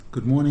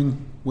Good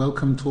morning.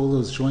 Welcome to all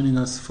those joining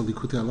us for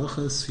Lekutey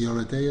Halakhos,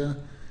 Yoreh Deah,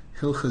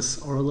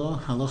 Hilchos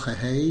Orlah,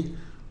 Halakha,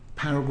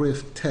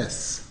 paragraph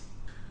Tes.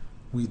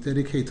 We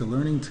dedicate the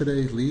learning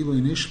today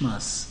Leilui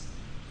Nishmas,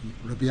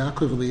 Rabbi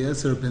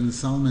Eliezer ben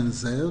Zalman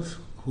Zev,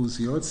 whose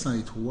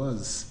yahrzeit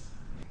was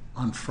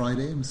on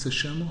Friday, Mr.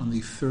 Shem, on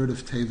the 3rd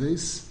of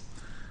Teves,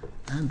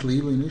 and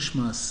Leilui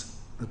Nishmas,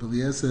 Rabbi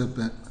Eliezer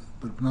ben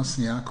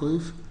Nasan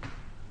Maimon,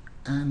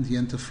 and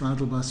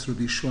Yentefradel bas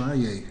Rabbi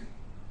Shiur,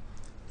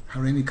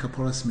 Hareini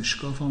Kaporas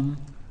Mishkovom,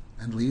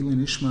 and Leilui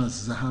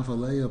Nishmas Zahav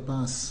Aleya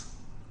bas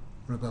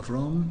Rabbi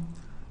Avram,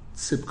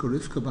 Tzipka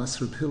Rivka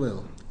bas Rabbi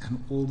Hillel,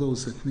 and all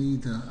those that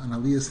need an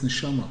Aliyas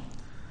Neshama,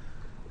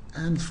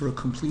 and for a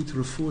complete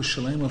refuah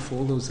shalema for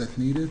all those that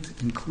need it,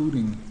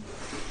 including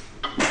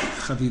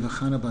Chaviva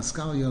Chana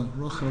Baskalia,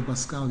 Rochel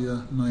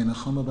Baskalia, Noya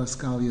Nechama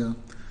Baskalia,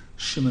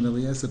 Shimon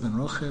Eliezer ben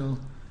Rochel,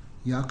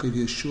 Yaakov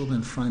Yeshua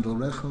ben Freindel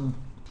Rechel,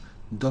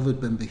 David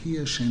ben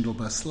Behia, Shendel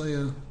bas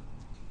Leah,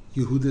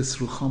 Yehudis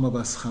Ruchama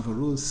bas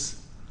Chavarus,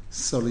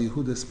 Sora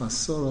Yehudis bas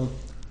Sora,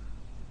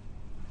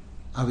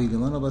 Avi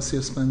Vilana bas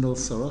Yespendel,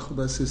 Sarachel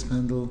bas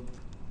Yespendel,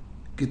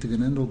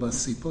 Gittigenendel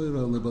bas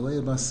Sipoira,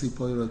 Libaleya bas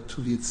Sipoira,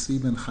 Tuvitzi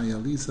ben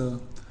Chayaliza,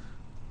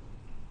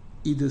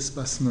 Idis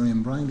bas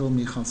Miriam Breindel,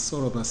 Michal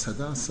Sora bas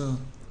Hadassah,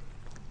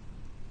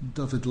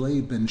 David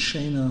Leib ben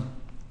Shena,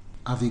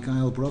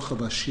 Avigail Brocha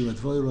bas Shiur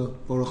Dvoira,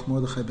 Baruch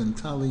Mordechai ben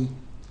Tali,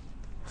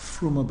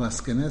 Fruma bas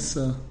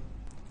Genesa,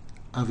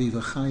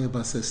 Aviva Chaya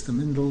bas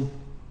Estemindel,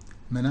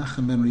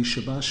 Menachem ben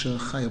Rishabasha,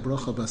 Chaya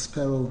Brocha bas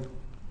Perel,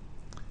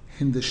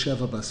 Hinda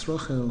Sheva bas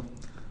Rochel,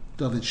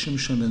 David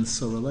Shimshon ben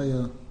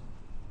Soraleya,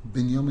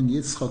 Binyamin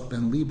Yitzchak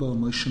ben Liba,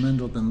 Moshe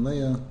Mendel ben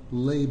Leah,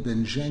 Lei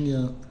ben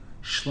Zhenya,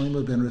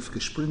 Shlomo ben Rivka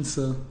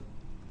Sprinza,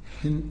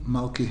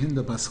 Malki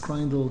Hinda bas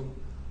Kreindel,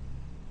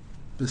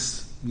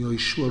 Bis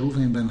Yoshua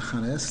Ruven ben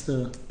Chana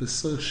Esther,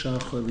 Besoich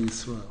Shachar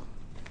Yisrael.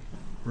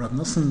 Rabbi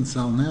Nasan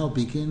Zal now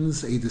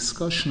begins a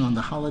discussion on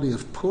the holiday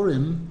of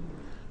Purim,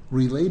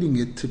 relating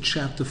it to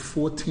chapter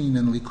 14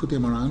 in Lekutey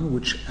Moran,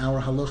 which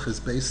our Halakha is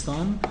based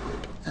on,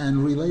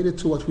 and related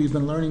to what we've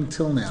been learning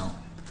till now.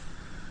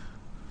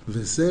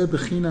 V'zeh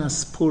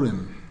b'chinas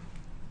Purim,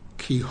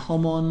 ki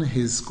Haman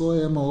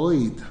hizgoya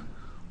ma'oid.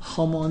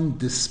 Haman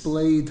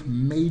displayed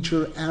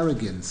major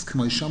arrogance,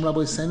 k'moisham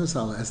Rabbi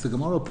Senusal, as the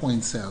Gemara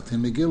points out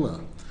in Megillah.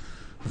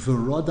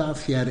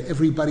 V'rodav, he had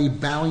everybody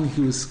bowing,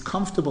 he was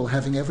comfortable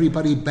having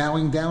everybody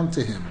bowing down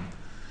to him.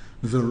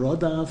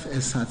 V'rodav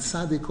es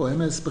hatzadik o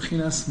emes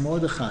b'chinas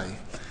Mordechai,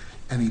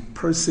 and he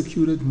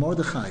persecuted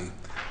Mordechai,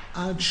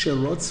 ad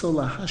sherotzo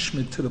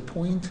lahashmid, to the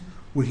point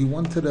where he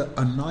wanted to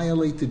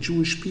annihilate the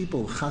Jewish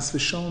people, chas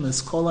v'shalom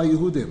es kol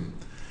ha-Yehudim,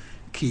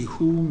 ki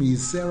hu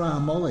mizera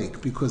Amalek,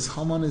 because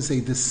Haman is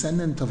a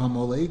descendant of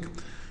Amalek,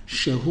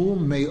 shehu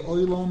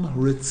me'olam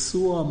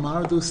ritzua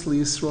mardus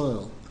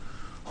liYisrael,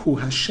 who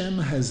Hashem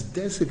has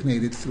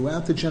designated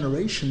throughout the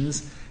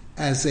generations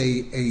as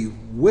a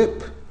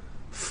whip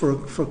for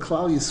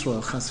Klal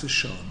Yisrael, chas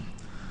v'shalom.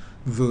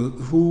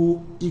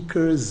 V'hu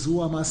iker zu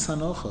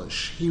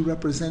masanochosh, he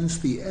represents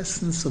the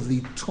essence of the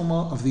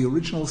tumah of the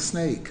original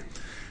snake,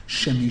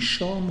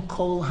 shemishom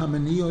kol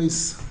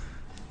hamaniyos,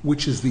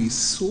 which is the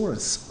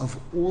source of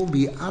all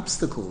the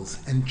obstacles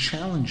and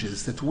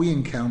challenges that we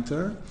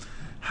encounter,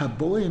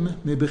 haboim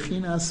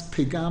mebechinas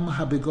pegam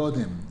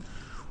habegodim,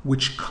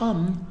 which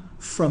come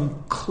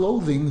from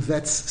clothing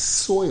that's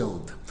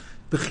soiled,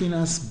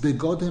 bechinas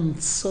begodim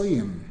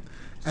tsoyim,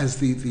 as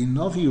the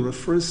Navi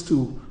refers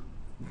to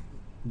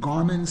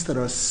garments that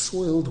are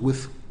soiled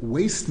with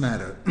waste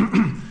matter,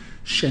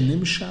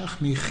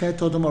 shenimshach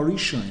michet Adam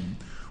Harishon,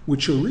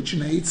 which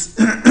originates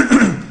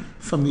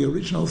from the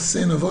original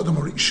sin of Adam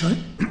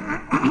Harishon,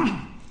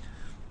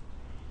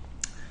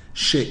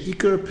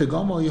 she'ikar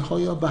pegamo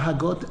yehoya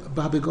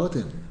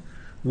b'habegodim,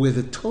 where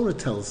the Torah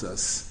tells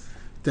us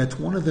that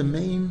one of the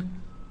main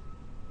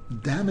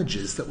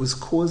damages that was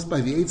caused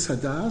by the Eitz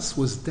Hadas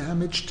was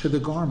damage to the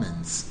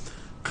garments.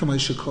 K'may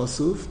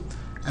shekosuv,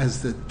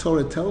 as the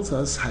Torah tells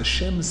us,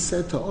 Hashem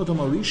said to Adam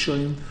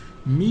Harishon,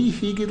 Mi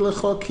higid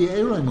lecha ki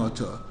eroim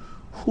ota,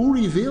 who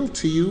revealed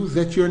to you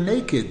that you're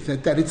naked,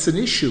 that it's an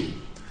issue?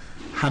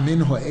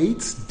 Hamin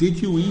ha'etz,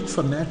 did you eat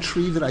from that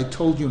tree that I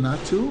told you not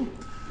to?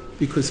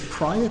 Because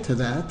prior to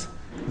that,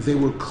 they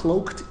were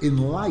cloaked in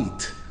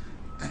light,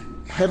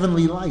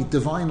 heavenly light,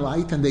 divine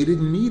light, and they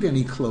didn't need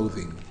any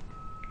clothing.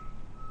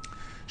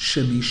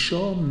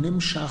 Shemishom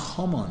nimshach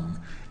Haman,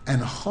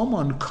 and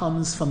Haman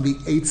comes from the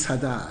Eitz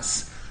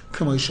Hadas.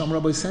 K'moisham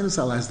Rabbi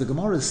Senusal, as the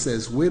Gemara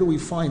says, where do we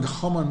find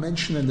Haman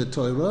mentioned in the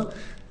Torah?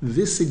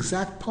 This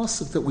exact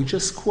pasuk that we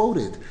just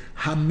quoted,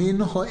 Hamin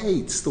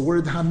ha'etz. The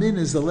word Hamin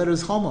is the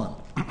letters Haman.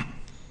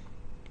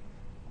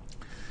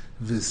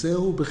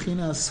 V'zehu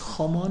b'chinas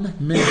Haman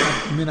min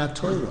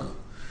ha'Torah.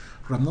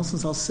 Rabbi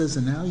Nasan says,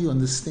 and now you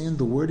understand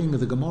the wording of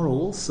the Gemara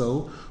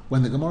also.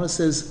 When the Gemara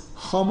says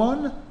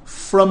Haman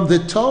from the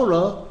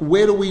Torah,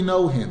 where do we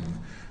know him?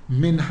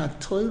 Min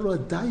ha'Torah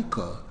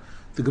daika.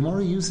 The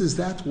Gemara uses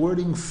that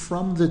wording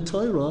from the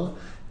Torah,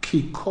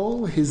 ki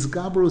kol his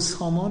gabrus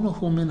Haman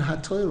hu min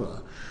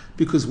ha'Torah,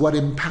 because what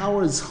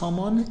empowers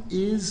Haman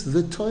is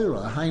the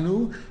Torah.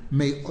 Hainu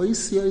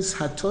me'oisios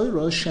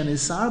haTorah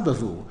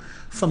shenisarbavu,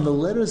 from the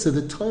letters of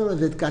the Torah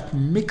that got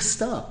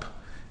mixed up,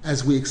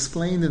 as we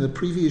explained in the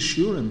previous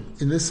Shiurim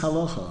in this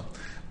Halakha.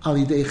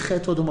 Alidei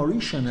chet Adam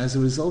Arishan, as a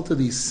result of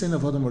the sin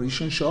of Adam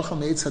Arishan, she'ochel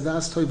me'etz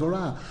hadas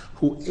toivara,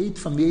 who ate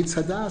from the eitz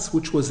hadas,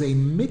 which was a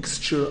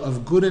mixture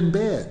of good and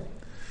bad.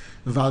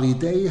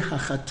 Validei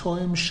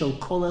hachatoim shel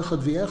kol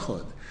echad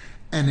v'echad,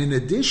 and in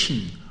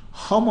addition,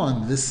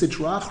 Haman, the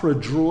Sitra Achra,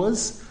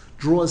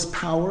 draws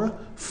power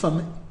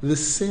from the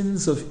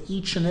sins of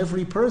each and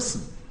every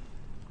person.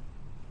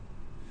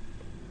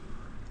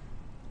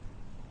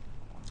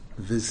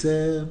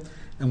 V'zeh,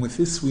 and with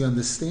this we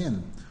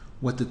understand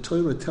what the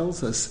Torah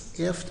tells us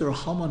after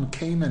Haman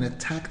came and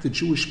attacked the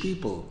Jewish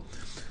people.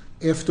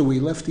 After we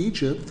left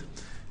Egypt,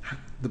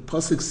 the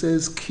pasuk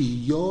says, Ki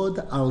yod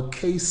al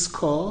keis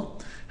ka,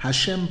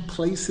 Hashem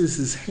places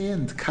his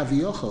hand,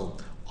 kaviyochel,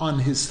 on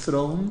his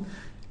throne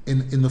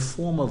in the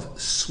form of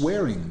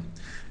swearing.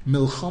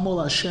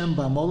 Milchamol Hashem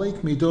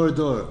ba'amalek midor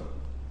dor.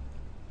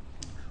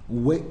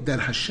 That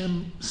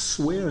Hashem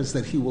swears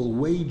that he will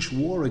wage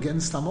war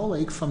against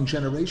Amalek from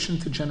generation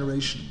to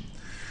generation.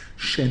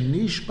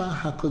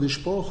 Shenishba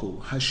HaKadosh Baruch Hu,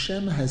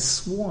 Hashem has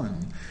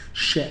sworn,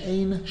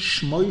 she'ein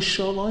shmoi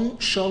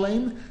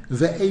sholem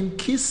ve'ein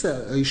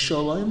kisei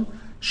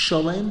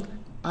sholem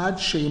ad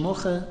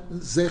she'imoche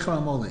zecher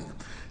Amalek,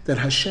 that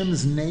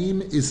Hashem's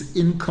name is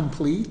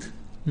incomplete.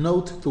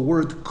 Note the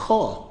word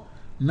Ka,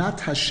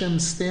 not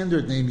Hashem's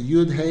standard name,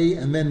 Yud Hey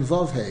and then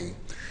Vav Hey.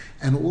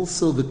 And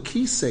also the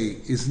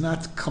Kisei is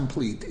not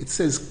complete. It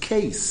says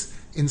case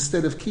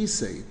instead of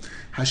Kisei.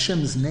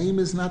 Hashem's name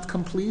is not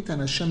complete and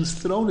Hashem's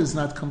throne is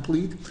not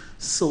complete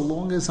so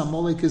long as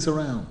Amalek is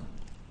around.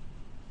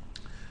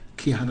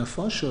 Ki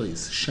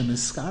hanafoshois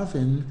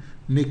shemiskarvin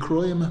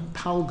nikroim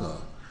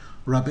palga.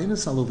 Rabbi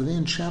Nasan over there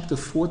in chapter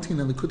 14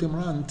 in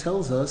Lekutey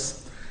tells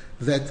us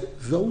that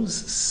those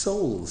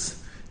souls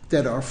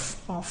that are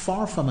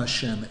far from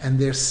Hashem and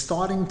they're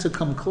starting to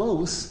come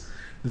close,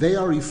 they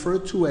are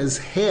referred to as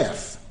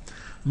half.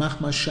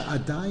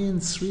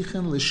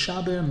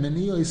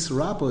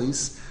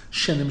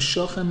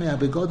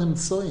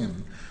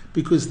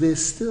 Because they're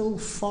still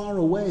far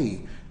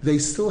away. They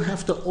still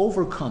have to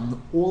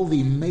overcome all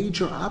the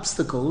major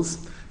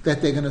obstacles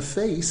that they're going to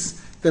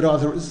face that are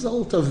the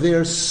result of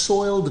their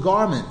soiled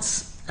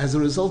garments, as a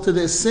result of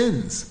their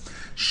sins.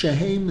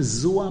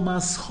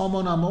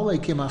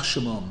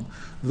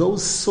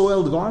 Those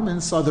soiled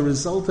garments are the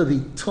result of the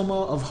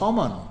tumah of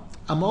Haman,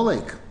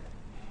 Amalek.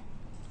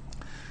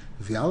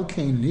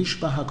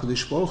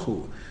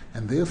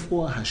 And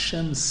therefore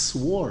Hashem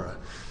swore,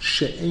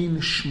 she'ein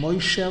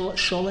shmoi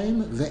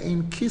sholem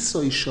ve'ein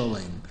kisoi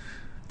sholem,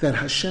 that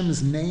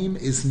Hashem's name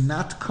is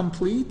not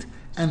complete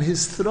and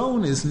his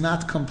throne is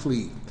not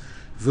complete.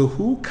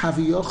 V'hu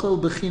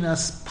kaviyochel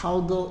b'chinas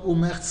palga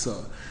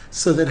umechza,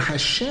 so that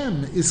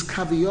Hashem is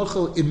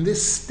kaviyochel in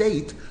this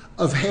state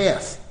of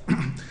half.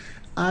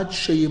 Ad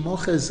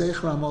sheyimoche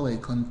zecher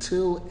Amalek,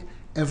 until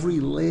every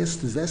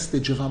last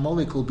vestige of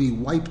Amalek will be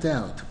wiped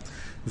out.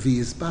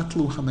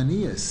 V'yizbatlu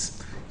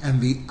hamaniyas, and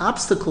the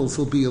obstacles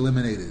will be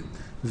eliminated.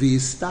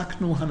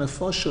 V'yistaknu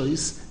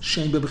hanafoshois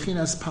shein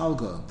bebchinas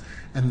palga,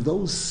 and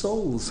those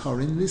souls who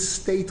are in this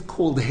state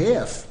called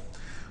half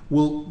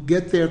will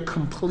get their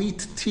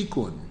complete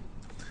tikkun.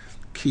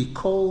 Ki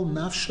kol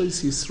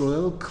nafshois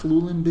Yisrael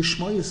klulim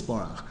b'shmoyis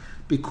barach,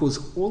 because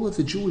all of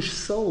the Jewish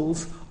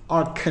souls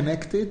are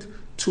connected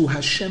to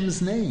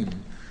Hashem's name.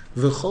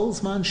 V'chol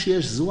zman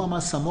sheyesh zu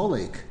amas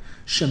Amalek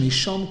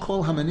shemishom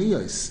kol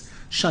hamaniyos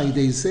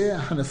shaydezeh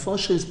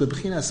hanafoshes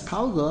bebchinas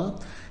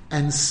palga,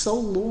 and so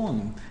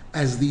long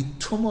as the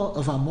tumah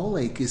of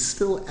Amalek is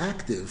still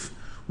active,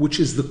 which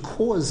is the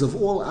cause of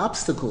all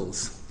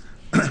obstacles,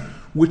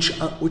 which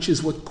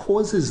is what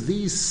causes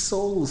these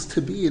souls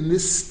to be in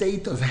this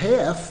state of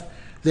half,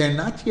 they're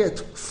not yet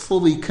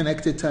fully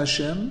connected to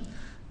Hashem.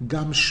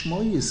 Gam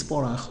shmo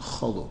yisborach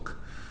choluk.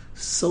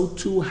 So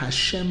too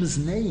Hashem's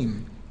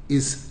name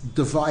is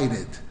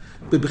divided.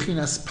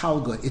 Bebchinas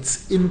palga,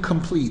 it's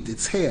incomplete,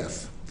 it's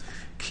half.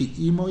 Ki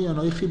imo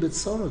yanoichi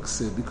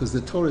betzorok, because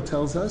the Torah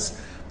tells us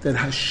that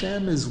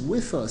Hashem is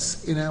with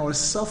us in our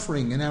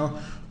suffering, in our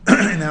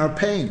in our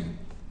pain.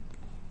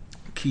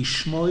 Ki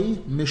shmoi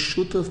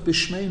meshutav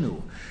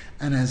b'shmeinu,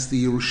 and as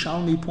the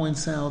Yerushalmi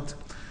points out,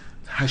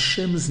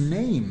 Hashem's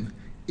name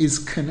is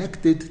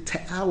connected to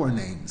our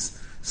names.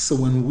 So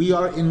when we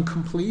are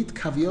incomplete,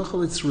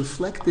 Kaviyachal, it's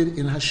reflected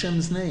in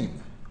Hashem's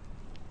name.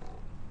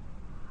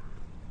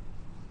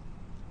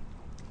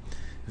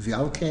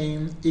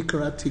 V'alkein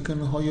ikra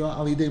tikkun hoya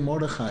alidei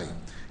Mordechai,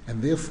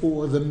 and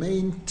therefore the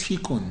main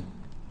tikkun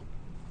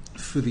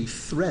for the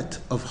threat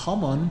of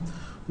Haman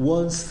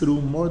was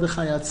through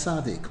Mordechai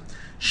HaTzadik,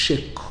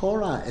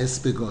 shekora es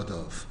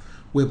begodov,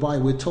 whereby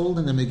we're told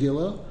in the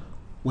Megillah,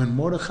 when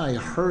Mordechai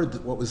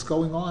heard what was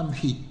going on,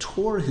 he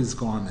tore his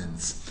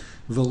garments.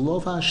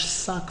 Velovash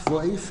sak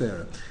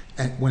vo'efer,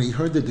 and when he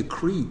heard the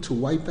decree to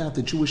wipe out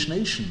the Jewish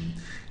nation,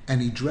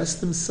 and he dressed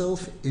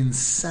himself in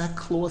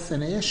sackcloth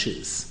and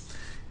ashes.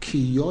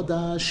 Ki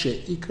yoda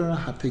she'ikar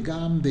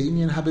hapegam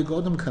be'inyan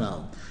habegodim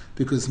kanal.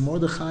 Because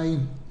Mordechai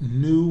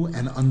knew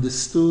and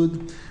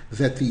understood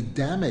that the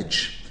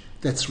damage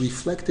that's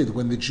reflected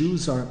when the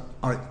Jews are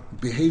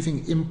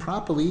behaving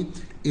improperly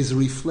is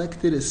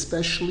reflected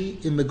especially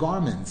in the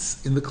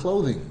garments, in the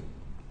clothing.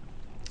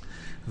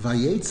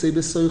 Vayetze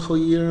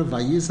b'soichoyir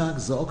vayizak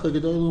za'oka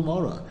gedol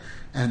umora.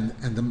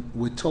 And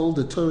we're told,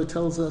 the Torah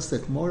tells us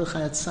that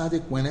Mordechai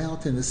Tzaddik went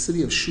out in the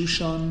city of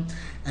Shushan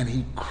and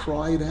he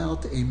cried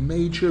out a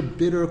major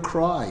bitter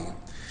cry.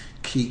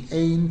 Ki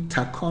ein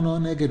takono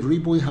neged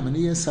ribui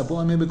hamaniyas sabo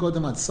amim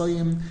begodem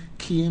atzoyim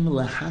kiim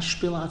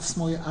lehashpil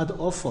atzmoy ad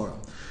ofor.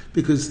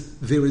 Because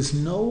there is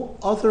no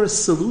other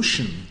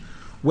solution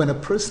when a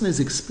person is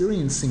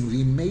experiencing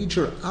the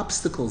major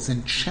obstacles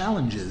and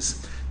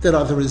challenges that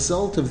are the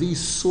result of these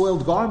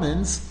soiled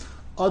garments,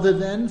 other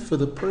than for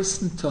the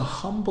person to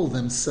humble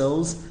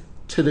themselves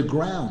to the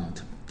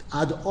ground,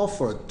 ad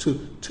ofer,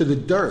 to the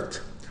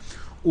dirt,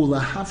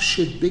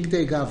 ulahafshit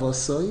bigdei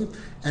gavosoi,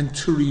 and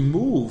to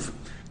remove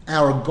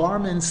our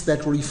garments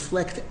that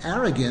reflect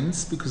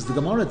arrogance, because the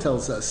Gemara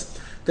tells us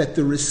that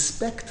the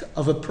respect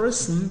of a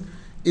person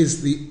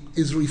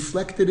is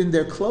reflected in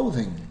their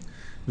clothing.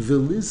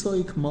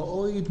 V'lizoik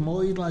ma'oid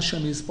mo'id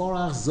l'Hashem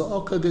yisborach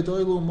zo'oka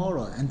gedoylu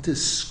mora, and to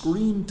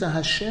scream to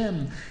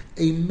Hashem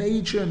a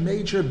major,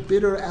 major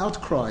bitter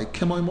outcry,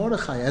 k'moy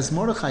Mordechai, as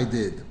Mordechai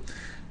did.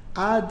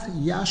 Ad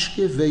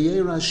yashke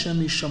v'yeira Hashem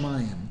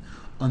mishamayim,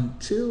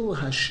 until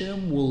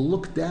Hashem will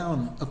look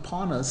down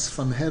upon us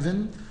from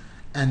heaven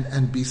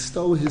and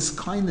bestow His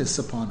kindness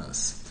upon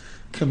us.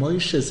 K'moy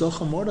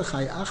shezocha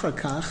Mordechai achar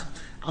kach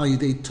al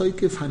yidei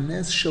toikif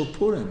hanes shel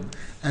Purim,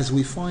 as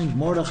we find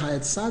Mordechai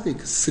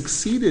Tzaddik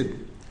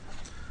succeeded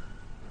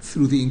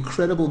through the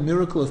incredible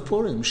miracle of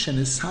Purim,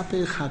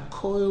 shenisapech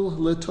hakoil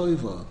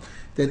letoiva,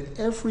 that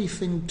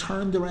everything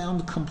turned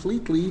around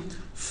completely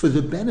for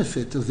the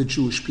benefit of the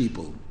Jewish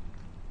people.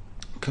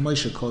 K'moy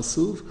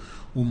shekosuv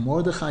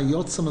u'Mordechai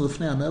yotzam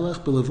elifnei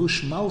hamelech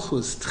belevush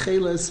malchus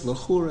tcheles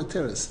v'chur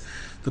ateres.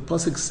 The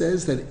pasuk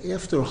says that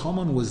after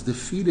Haman was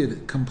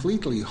defeated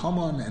completely,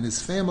 Haman and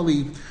his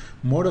family,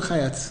 Mordechai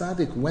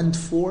Tzaddik went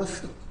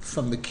forth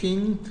from the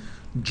king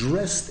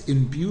dressed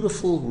in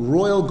beautiful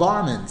royal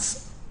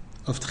garments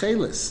of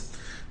tcheles,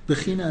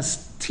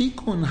 bechinas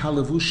tikun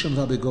halavushim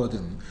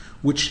v'abegodim,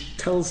 which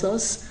tells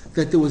us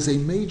that there was a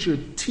major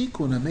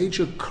tikkun, a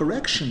major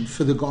correction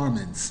for the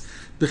garments.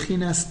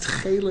 Bechinas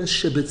tcheles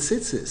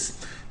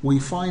shebetzitzis. We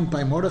find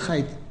by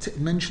Mordechai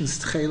mentions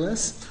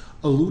tcheles,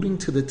 alluding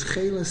to the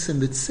tcheles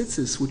and the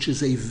tzitzis, which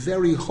is a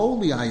very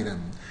holy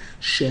item.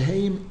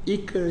 Sheheim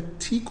iker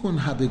tikkun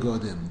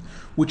habegodim,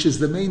 which is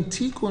the main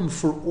tikkun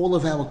for all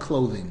of our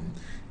clothing.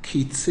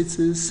 Ki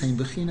tzitzis heim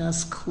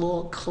bechinas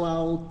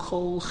klal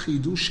kol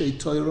chidushei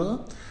Torah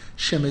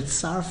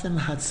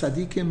shemetzarfen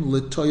hatzadikim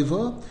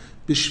letoiva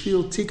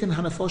b'shvil tikkun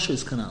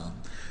hanafoshes kanal.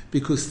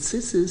 Because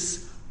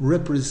tzitzis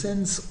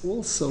represents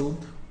also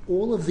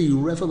all of the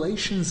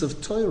revelations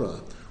of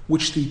Torah,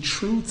 which the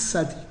true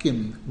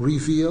tzaddikim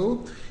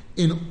reveal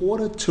in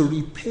order to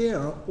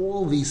repair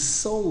all these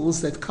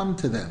souls that come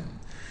to them.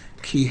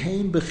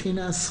 Kiheim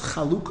bechinas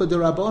chalukah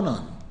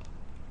derabanan,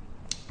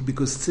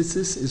 because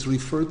tzitzis is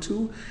referred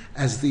to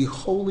as the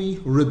holy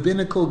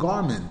rabbinical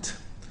garment.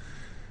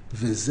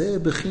 V'zeh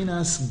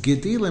bechinas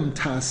gedilim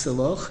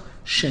ta'aseloch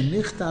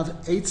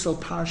shenichtav eitzel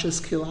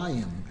parshas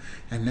kilayim.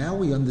 And now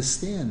we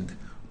understand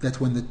that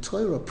when the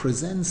Torah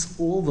presents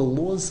all the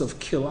laws of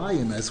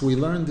kilayim, as we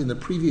learned in the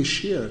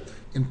previous year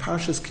in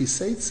Parshas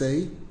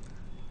Kiseitze,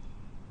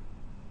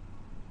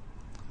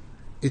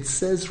 it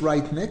says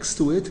right next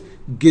to it,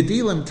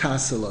 Gedilim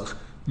Taselach,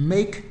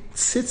 make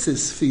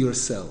tzitzis for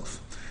yourself.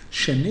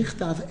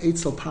 Shenichtav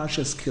eitzel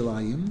Parshas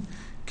Kilayim,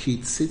 ki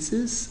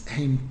tzitzis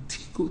heim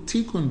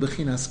tikun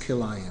bechinas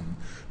kilayim.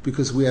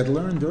 Because we had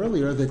learned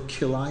earlier that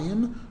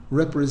kilayim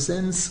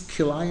represents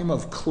kilayim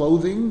of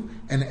clothing,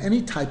 and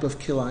any type of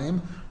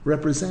kilayim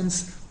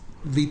represents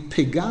the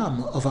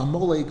pigam of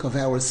Amalek, of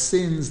our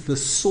sins, the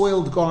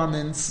soiled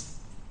garments,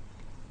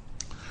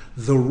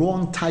 the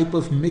wrong type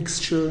of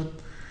mixture,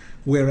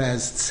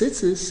 whereas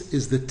tzitzis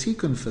is the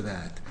tikkun for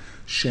that.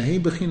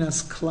 Shehei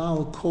bechinas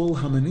klal kol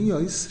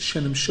hamaniyos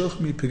shenimshoch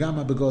mi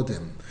pigam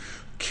habegodim.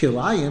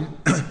 Kilayim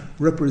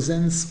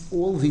represents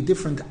all the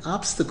different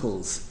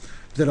obstacles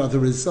that are the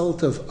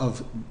result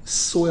of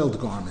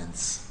soiled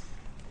garments.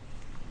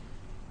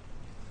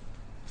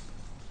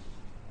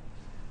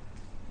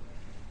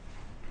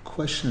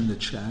 Question in the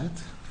chat.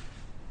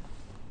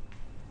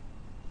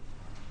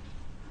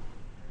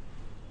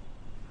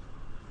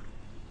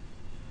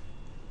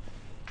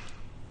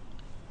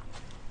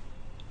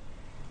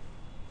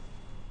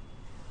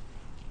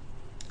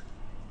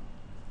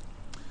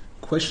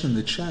 Question in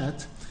the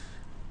chat,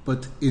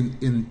 but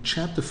in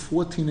chapter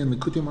 14 in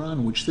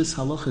Lekutey, which this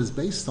halakha is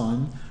based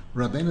on,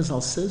 Rabbi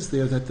Nasan says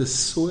there that the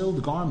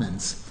soiled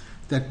garments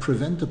that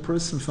prevent a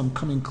person from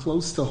coming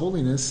close to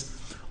holiness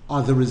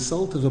are the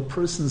result of a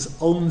person's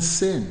own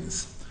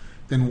sins.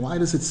 Then why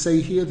does it say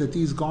here that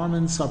these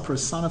garments are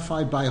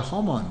personified by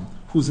Haman,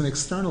 who's an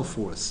external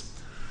force?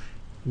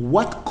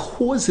 What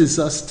causes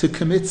us to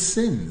commit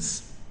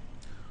sins?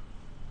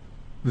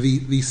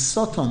 The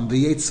Satan,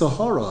 the Yetzer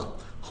Hara,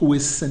 who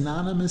is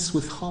synonymous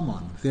with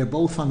Haman. They're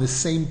both on the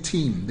same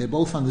team. They're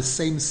both on the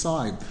same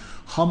side.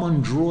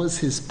 Haman draws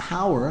his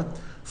power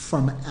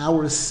from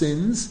our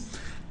sins,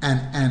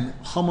 and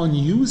Haman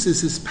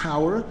uses his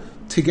power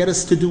to get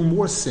us to do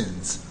more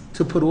sins,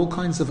 to put all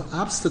kinds of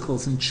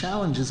obstacles and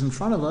challenges in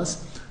front of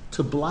us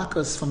to block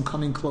us from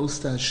coming close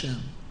to Hashem.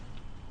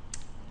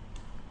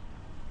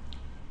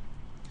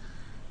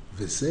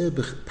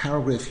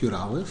 Paragraph Yud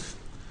Aleph.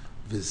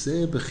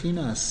 V'zeh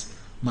b'chinas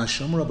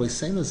masham Rabbi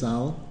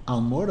Nasan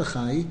al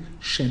Mordechai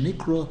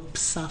shenikra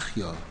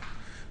Psachya.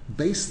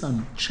 Based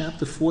on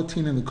chapter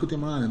 14 in the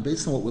Lekutey, and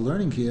based on what we're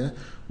learning here,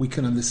 we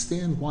can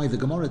understand why the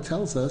Gemara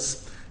tells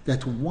us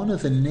that one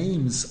of the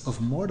names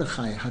of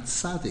Mordechai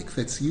Hatzadik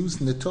that's used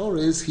in the Torah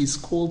is he's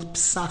called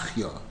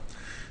Psachya.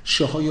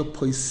 Shehoya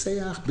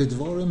poiseach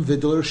bedvorim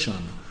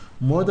v'dorshan.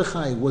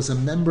 Mordechai was a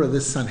member of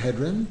the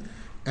Sanhedrin,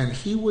 and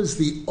he was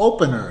the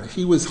opener.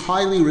 He was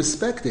highly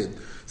respected.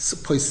 So,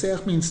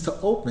 poiseach means to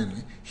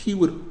open. He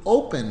would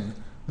open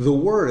the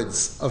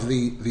words of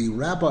the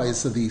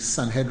rabbis of the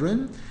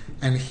Sanhedrin,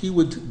 and he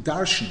would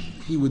darshan.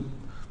 He would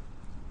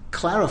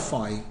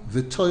clarify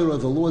the Torah,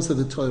 the laws of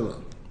the Torah.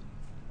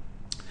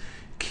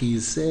 Ki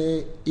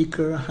zeh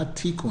ikar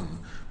hatikun.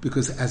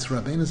 Because as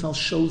Rabbi Nasan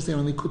shows there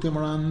in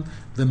Lekutey,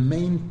 the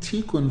main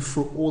tikkun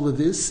for all of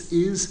this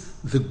is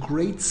the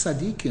great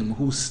tzaddikim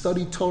who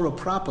study Torah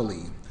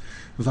properly.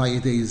 And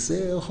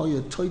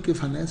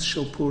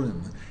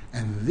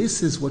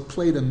this is what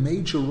played a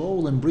major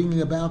role in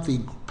bringing about the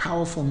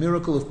powerful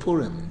miracle of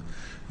Purim.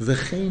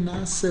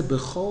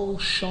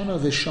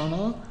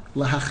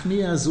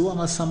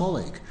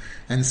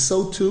 And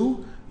so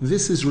too,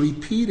 this is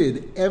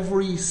repeated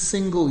every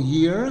single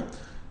year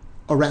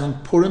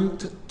around Purim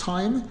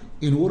time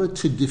in order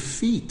to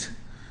defeat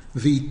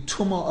the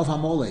Tumah of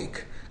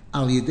Amalek.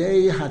 Al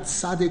Yidei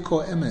HaTzadik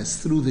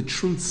Emes, through the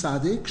true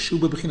Tzadik,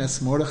 Shuba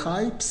B'chinas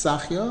Mordechai,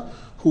 Psachya,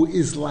 who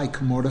is like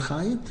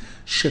Mordechai,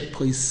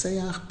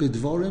 Shepoiseach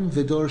B'dvorim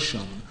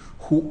V'dorsham,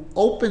 who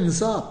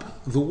opens up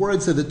the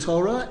words of the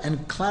Torah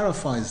and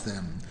clarifies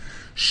them.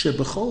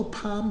 Shebechol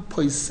Pam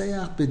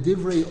Poiseach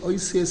B'divrei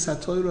Oisias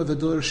HaTorah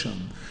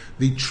V'dorsham.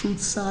 The true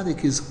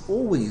Tzadik is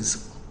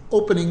always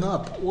opening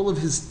up. All of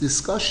his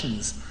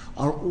discussions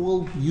are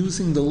all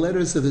using the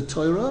letters of the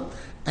Torah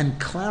and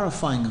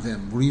clarifying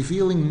them,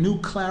 revealing new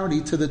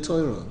clarity to the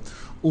Torah.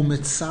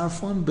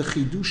 Umetzarfon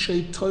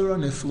b'chidushei Torah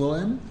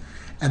nefloim,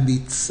 and the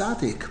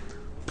tzaddik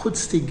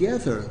puts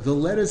together the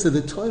letters of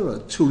the Torah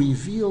to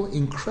reveal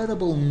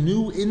incredible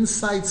new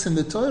insights in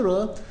the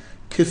Torah,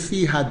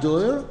 kefi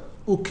hador,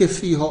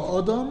 ukefi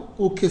ha'odam,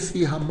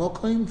 ukefi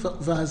hamokim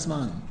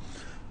v'hazman,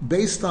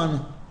 based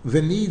on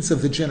the needs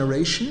of the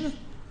generation,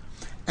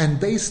 and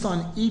based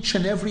on each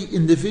and every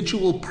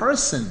individual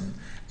person,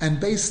 and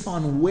based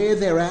on where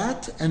they're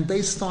at, and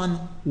based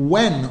on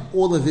when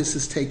all of this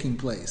is taking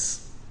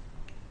place.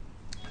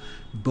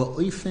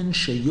 Ba'ofen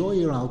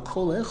sheyoyer al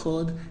kol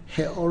echad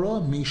he'ora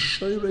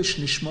mishoresh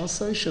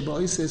nishmasai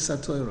sheba'oses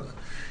haTorah.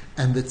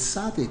 And the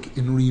tzaddik,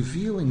 in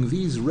revealing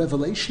these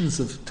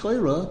revelations of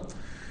Torah,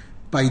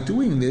 by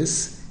doing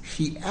this,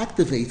 he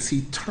activates,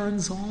 he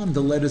turns on the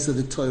letters of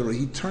the Torah,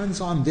 he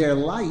turns on their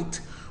light,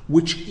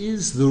 which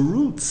is the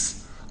roots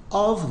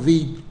of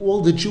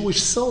all the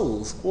Jewish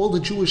souls. All the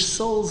Jewish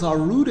souls are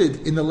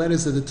rooted in the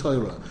letters of the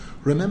Torah.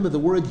 Remember the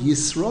word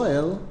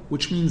Yisrael,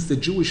 which means the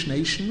Jewish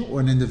nation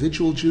or an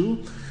individual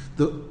Jew,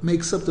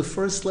 makes up the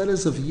first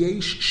letters of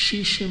Yesh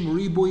Shishim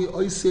Ribui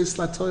Oises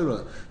La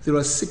Torah. There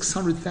are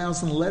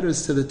 600,000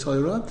 letters to the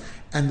Torah,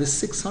 and the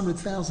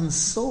 600,000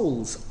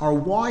 souls are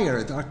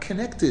wired, are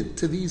connected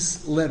to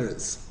these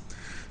letters.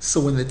 So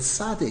when the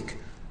tzaddik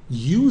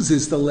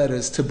uses the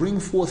letters to bring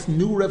forth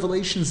new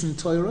revelations in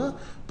Torah,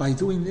 by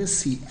doing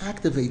this, he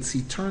activates,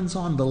 he turns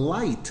on the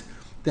light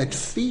that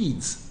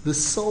feeds the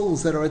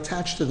souls that are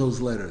attached to those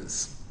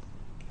letters.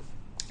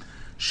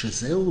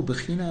 Shezeu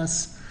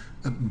b'chinas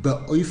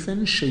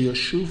ba'ofen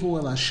sheyashuvu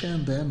el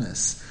Hashem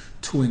be'emes,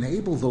 to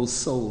enable those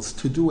souls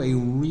to do a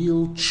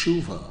real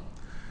tshuva.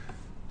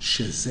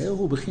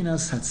 Shezeu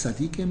b'chinas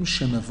hatzadikim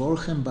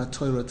shemevorchem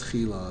ba'Torah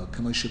tchila,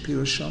 kama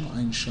shepira sham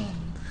ein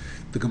sham.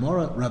 The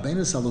Gemara, Rabbi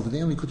Nasan over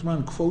there in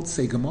Lekutey quotes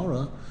a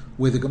Gemara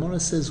where the Gemara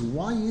says,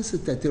 why is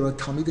it that there are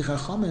Talmidei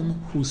Chachamim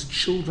whose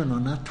children are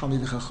not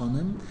Talmidei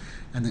Chachamim?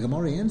 And the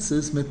Gemara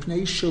answers,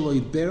 Mepnei shelo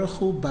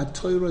yiberchu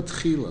b'Torah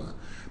tchila,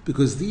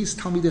 because these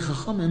Talmidei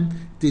Chachamim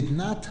did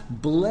not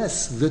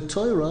bless the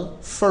Torah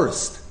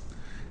first.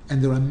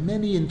 And there are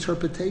many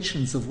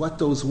interpretations of what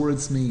those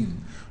words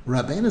mean.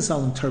 Rabbi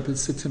Nasan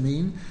interprets it to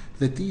mean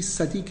that these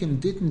tzaddikim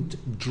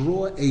didn't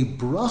draw a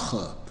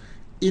bracha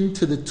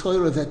into the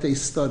Torah that they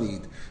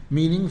studied,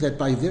 meaning that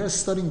by their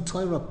studying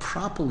Torah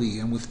properly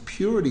and with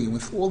purity and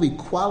with all the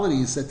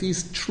qualities that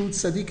these true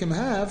tzaddikim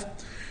have,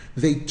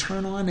 they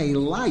turn on a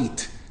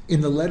light in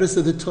the letters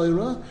of the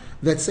Torah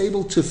that's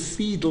able to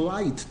feed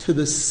light to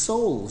the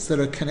souls that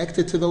are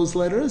connected to those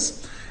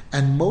letters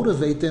and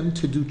motivate them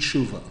to do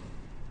tshuva.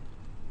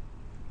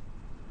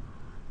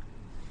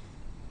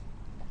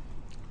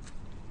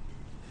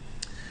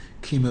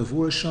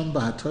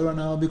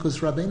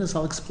 Because Rabbi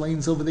Nasan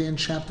explains over there in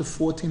chapter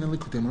 14 in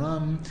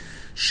Lekutey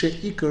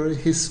she'ikar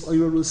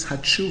hisoirus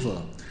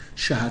hatshuva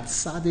shehat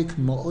tzadik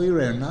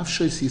mo'oirer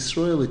nafshos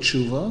Yisrael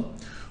tshuva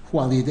hu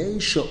al yidei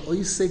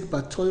she'oisek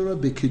b'Torah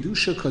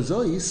b'kedusha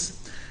kazois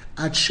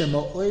ad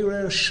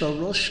she'mo'oirer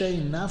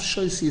sharoshei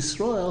nafshos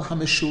Yisrael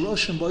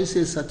hameshuroshim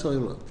b'oisies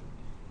haTorah.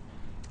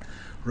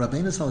 Rabbi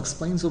Nasan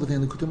explains over there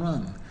in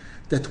Lekutey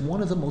that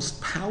one of the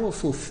most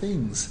powerful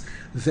things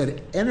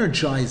that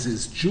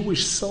energizes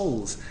Jewish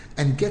souls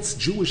and gets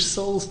Jewish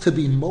souls to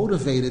be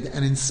motivated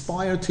and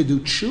inspired to do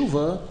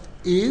tshuva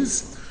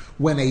is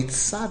when a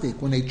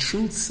tzaddik, when a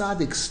true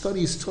tzaddik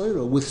studies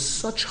Torah with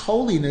such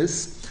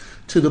holiness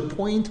to the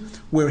point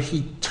where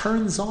he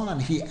turns on,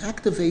 he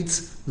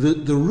activates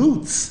the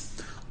roots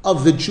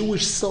of the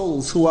Jewish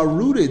souls who are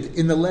rooted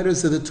in the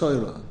letters of the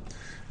Torah.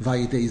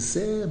 Vayidei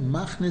zeh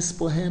machnis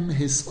bohem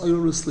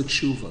hisoirus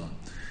l'tshuva.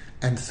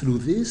 And through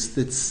this,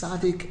 the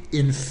tzaddik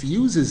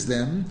infuses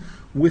them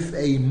with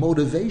a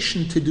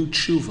motivation to do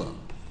tshuva.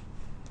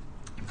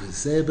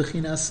 V'zeh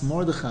b'chinas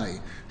Mordechai,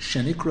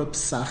 shenikra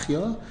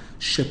psachya,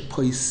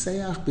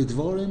 shepoiseach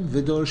b'dvorim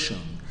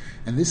v'dorsham.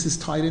 And this is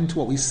tied into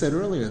what we said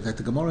earlier, that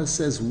the Gemara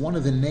says one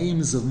of the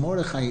names of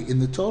Mordechai in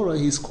the Torah,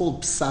 he's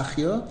called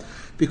Psachya,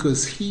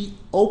 because he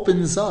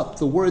opens up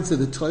the words of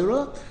the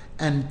Torah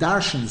and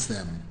darshans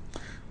them.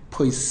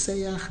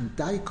 Poiseach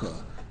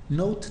daika.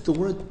 Note the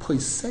word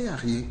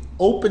poiseach,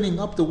 opening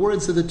up the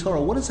words of the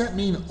Torah. What does that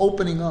mean,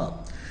 opening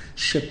up?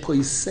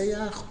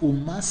 Shepoiseach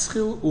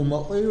umaschil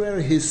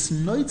umaoirer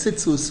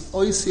hisnoitzetzus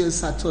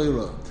oisias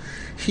haTorah.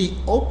 He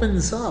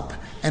opens up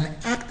and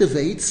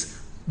activates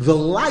the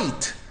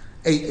light,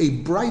 a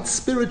bright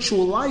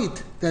spiritual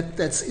light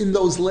that's in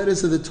those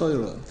letters of the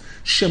Torah.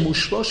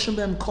 Shemushroshim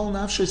bem kol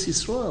nafshos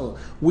Yisrael,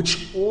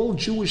 which all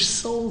Jewish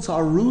souls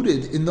are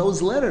rooted in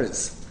those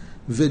letters.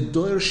 And the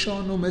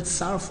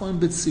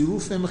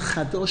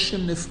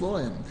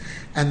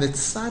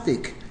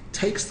tzaddik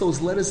takes those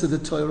letters of the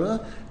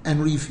Torah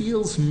and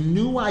reveals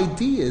new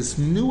ideas,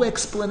 new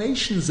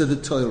explanations of the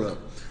Torah,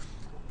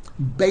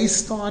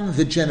 based on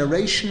the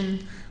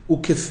generation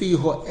and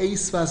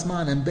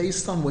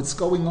based on what's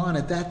going on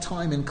at that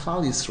time in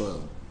Klal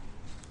Yisrael.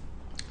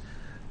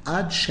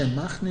 Ad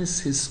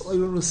shemachnis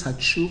hisoirus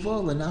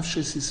hatshuva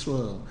lenafshos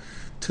Yisrael,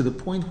 to the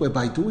point where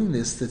by doing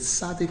this, the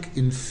tzaddik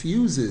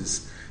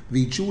infuses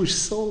the Jewish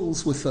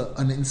souls with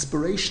an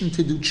inspiration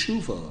to do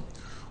tshuva.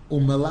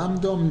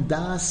 Umelamdom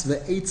das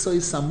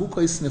ve'etzois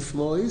amukois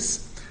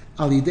neflois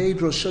al yidei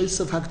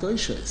droshois of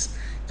hakdoshos.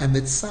 And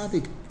the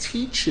tzaddik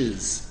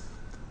teaches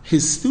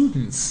his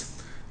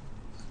students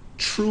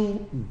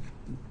true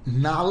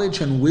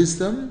knowledge and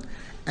wisdom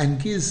and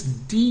gives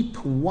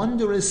deep,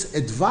 wondrous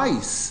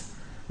advice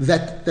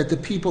that the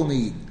people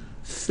need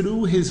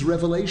through his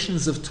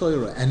revelations of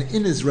Torah and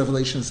in his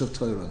revelations of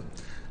Torah.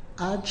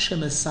 Ad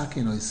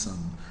shemesakin oisam,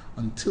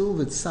 until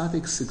the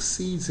tzaddik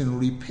succeeds in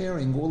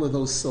repairing all of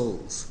those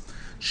souls.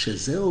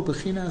 Shezeu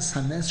b'chinas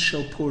hanes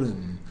shel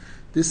Purim.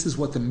 This is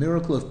what the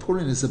miracle of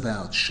Purim is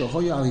about.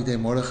 Shehoya al yidei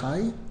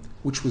Mordechai,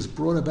 which was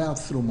brought about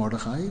through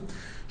Mordechai.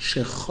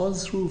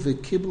 Shechozru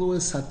v'kiblu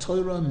es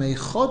haTorah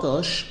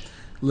mechodosh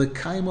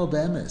l'kaimo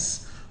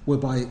be'emes,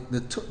 whereby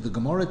the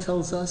Gemara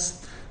tells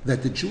us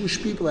that the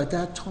Jewish people at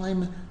that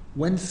time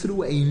went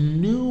through a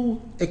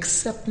new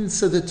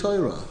acceptance of the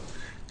Torah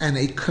and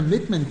a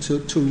commitment to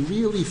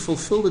really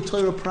fulfill the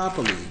Torah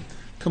properly.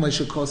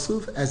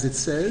 As it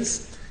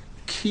says,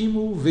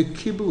 Kimu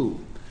v'kiblu.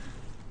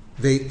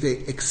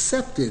 They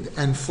accepted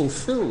and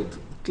fulfilled.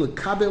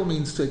 L'kabel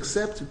means to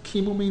accept,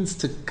 Kimu means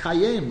to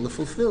kayem, to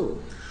fulfill.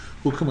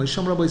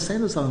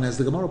 As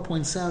the Gemara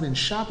points out in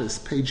Shabbos,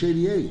 page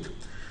 88,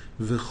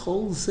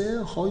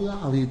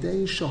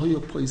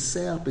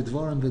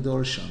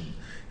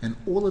 and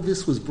all of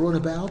this was brought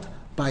about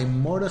by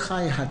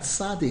Mordechai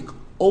HaTzadik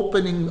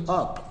opening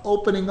up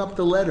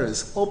the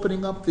letters,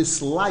 opening up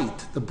this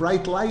light, the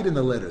bright light in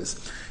the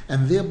letters,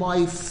 and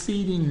thereby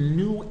feeding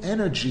new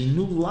energy,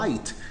 new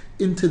light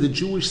into the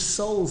Jewish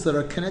souls that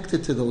are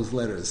connected to those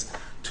letters,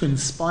 to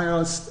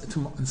inspire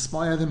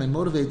them and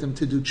motivate them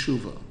to do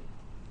tshuva.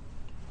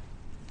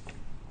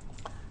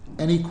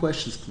 Any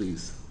questions,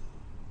 please?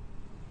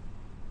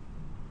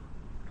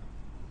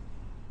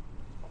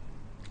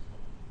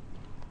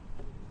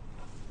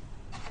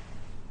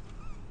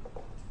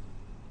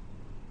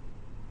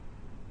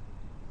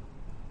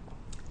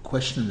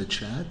 Question in the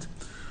chat.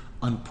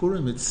 On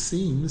Purim, it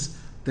seems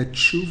that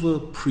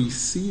tshuva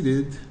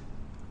preceded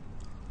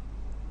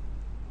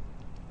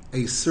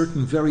a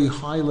certain very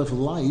high level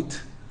light,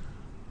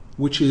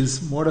 which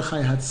is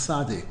Mordechai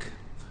HaTzadik,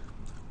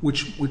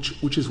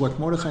 which is what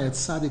Mordechai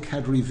HaTzadik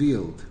had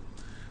revealed.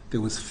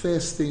 There was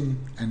fasting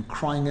and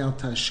crying out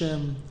to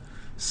Hashem.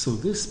 So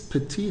this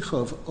peticha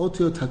of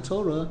Otiot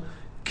HaTorah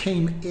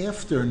came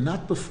after,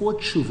 not before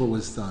tshuva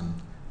was done.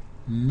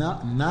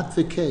 Not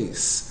the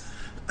case.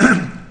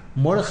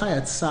 Mordechai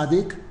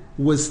HaTzadik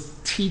was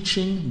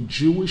teaching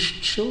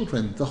Jewish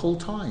children the whole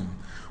time.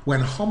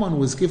 When Haman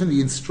was given the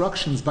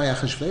instructions by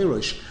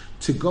Achashverosh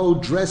to go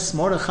dress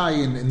Mordechai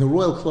in the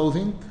royal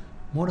clothing,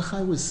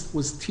 Mordechai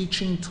was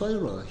teaching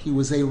Torah. He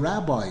was a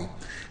rabbi,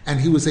 and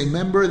he was a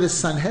member of the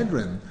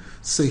Sanhedrin.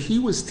 So he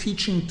was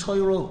teaching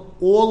Torah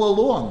all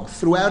along,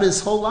 throughout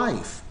his whole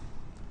life.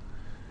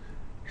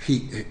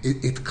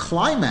 It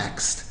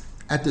climaxed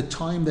at the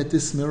time that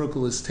this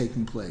miracle is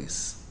taking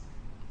place.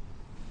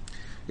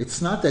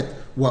 It's not that,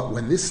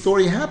 when this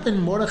story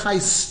happened, Mordechai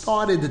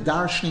started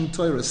darshaning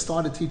Torah,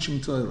 started teaching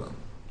Torah.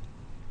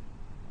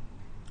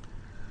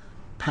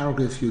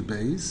 Paragraph Yud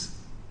Beis.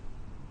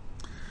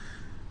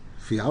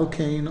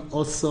 V'alkein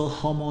oso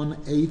homon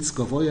eitz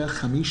gavoya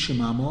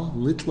chamishim amo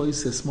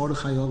litlois es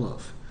Mordechai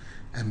olav.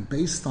 And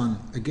based on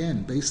the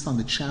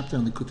chapter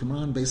on the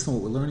Lekutey, based on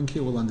what we're learning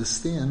here, we'll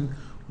understand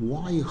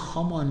why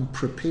Haman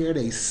prepared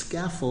a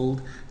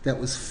scaffold that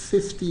was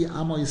 50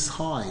 amos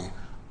high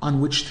on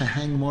which to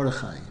hang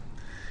Mordechai.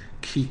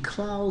 Ki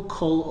klal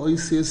kol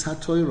oisius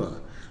haTorah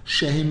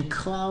shehim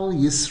klal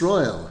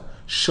Yisrael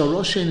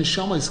shoroshe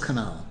neshamas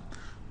kanal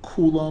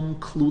kulam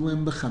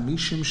klulim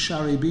b'chamishim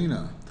sharei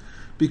bina.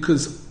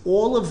 Because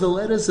all of the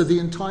letters of the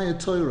entire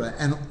Torah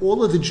and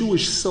all of the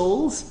Jewish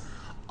souls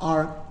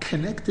are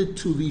connected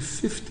to the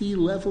 50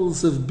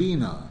 levels of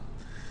Bina.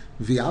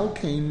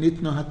 V'alkein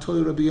nitna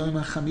haTorah b'yom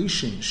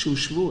hachamishim shu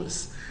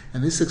Shavuos.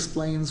 And this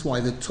explains why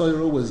the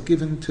Torah was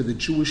given to the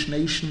Jewish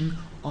nation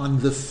on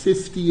the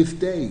 50th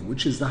day,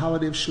 which is the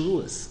holiday of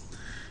Shavuos.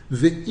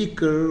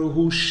 V'ikar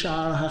hu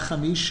shar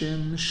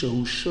hachamishim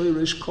shehu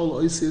shoirish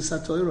kol oisius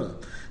haTorah.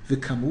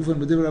 V'kamuvan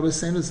b'divrei Rabbi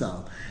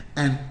Nasan.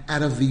 And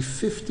out of the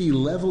 50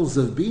 levels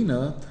of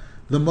Bina,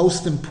 the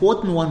most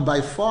important one by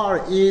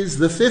far is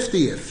the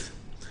 50th.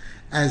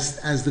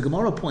 As the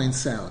Gemara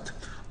points out,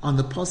 on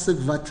the pasuk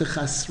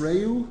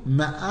Vatechasreu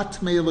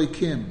ma'at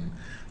me'elokim,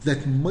 that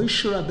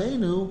Moshe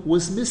Rabbeinu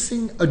was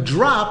missing a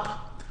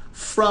drop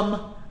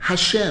from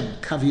Hashem,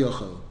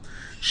 Kaviochel.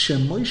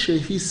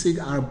 Shemoshe hisig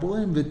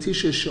arboim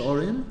v'tisha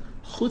she'orim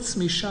chutz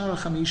mishar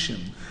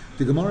hachamishim.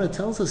 The Gemara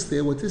tells us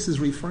there what this is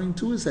referring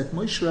to is that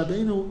Moshe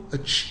Rabbeinu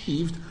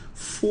achieved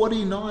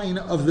 49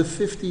 of the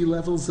 50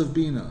 levels of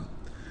Bina.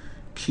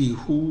 Ki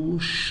hu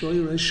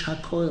shoirish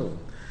hakoil.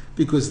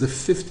 Because the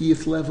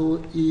 50th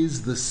level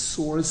is the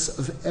source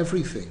of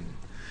everything.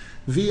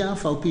 And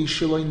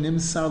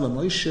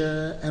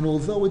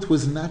although it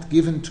was not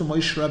given to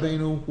Moshe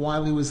Rabbeinu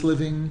while he was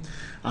living,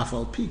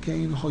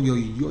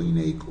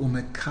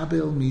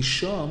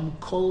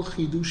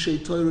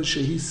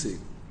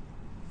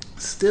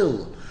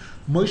 still,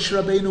 Moshe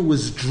Rabbeinu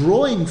was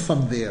drawing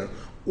from there.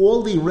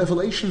 All the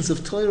revelations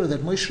of Torah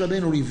that Moshe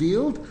Rabbeinu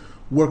revealed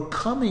were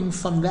coming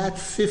from that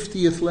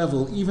 50th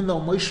level, even though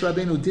Moshe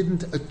Rabbeinu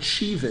didn't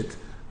achieve it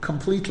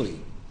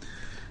completely.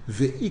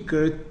 The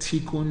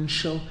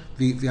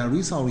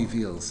Arizal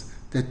reveals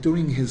that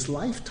during his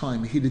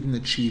lifetime he didn't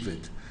achieve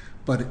it,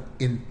 but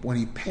when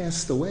he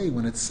passed away,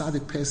 when a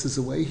tzaddik passes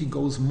away, he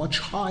goes much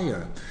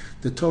higher.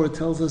 The Torah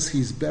tells us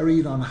he's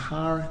buried on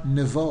Har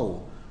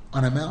Nevo,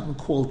 on a mountain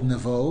called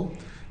Nevo,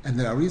 and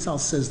the Arizal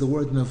says the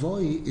word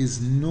Nevoi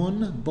is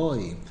Nun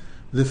Boy.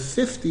 The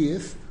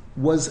 50th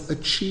was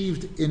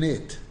achieved in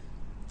it.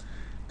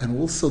 And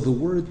also the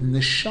word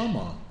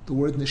neshama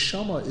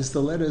is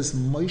the letters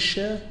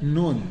Moshe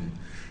Nun.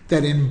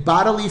 That in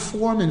bodily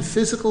form, in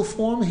physical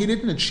form, he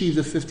didn't achieve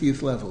the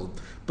 50th level.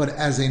 But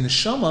as a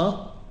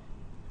neshama,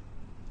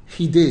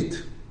 he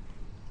did.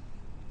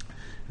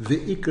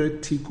 Ve'ikar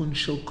tikun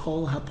shel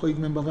kol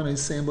hapoigmim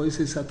b'vanayseim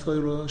b'oisis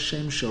haTorah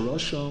shem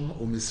shoroshom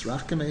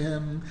u'misrach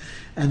kemehem.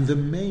 And the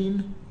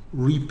main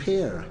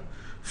repair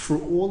for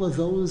all of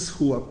those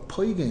who are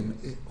poigim,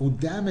 who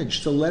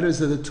damage the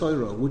letters of the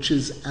Torah, which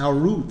is our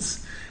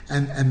roots,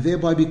 and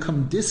thereby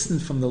become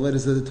distant from the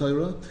letters of the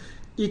Torah,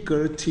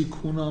 ikar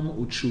tikunam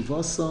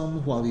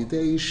utshuvasam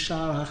hualidei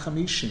shar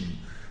hachamishim.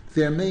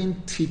 Their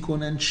main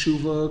tikkun and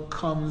tshuva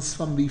comes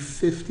from the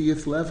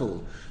 50th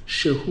level,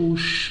 shehu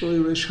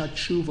shoirish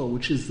hatshuva,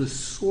 which is the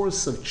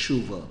source of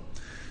tshuva,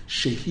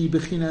 shehi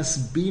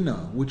bechinas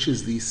bina, which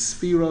is the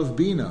sphere of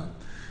bina,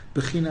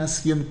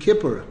 bechinas Yom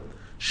Kippur,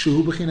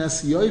 shehu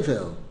bechinas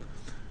yovel,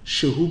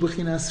 shehu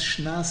bechinas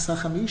shnas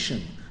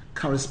hachamishim,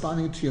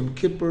 corresponding to Yom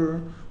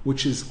Kippur,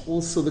 which is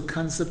also the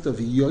concept of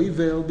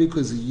yovel,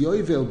 because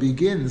yovel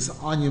begins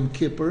on Yom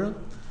Kippur,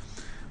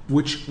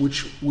 which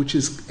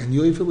is, and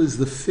yovel is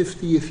the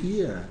 50th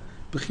year,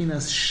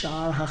 bechinas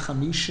shar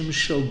hachamishim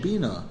shel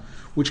bina,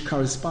 which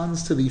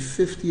corresponds to the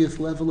 50th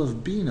level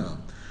of bina.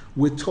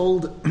 We're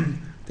told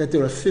that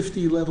there are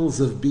 50 levels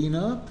of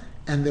bina,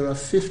 and there are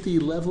 50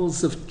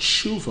 levels of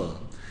tshuva.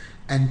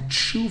 And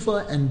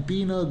tshuva and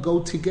bina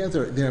go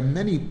together. There are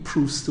many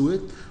proofs to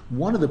it.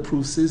 One of the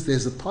proofs is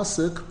there's a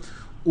pasuk,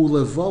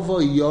 ulevava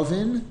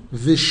yovin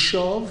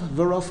v'shov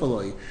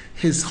v'rafaloi.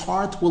 His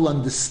heart will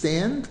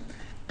understand,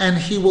 and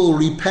he will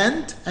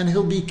repent, and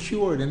he'll be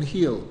cured and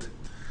healed.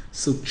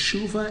 So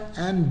tshuva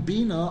and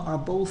bina are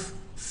both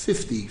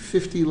 50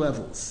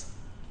 levels.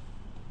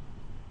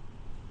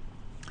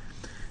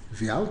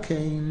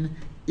 V'alkein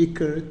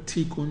ikar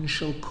tikun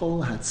shel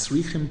kol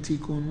hatzrichim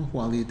tikun hu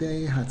al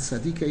yedei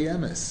hatzadikei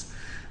emes.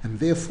 And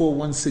therefore,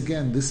 once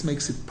again, this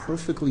makes it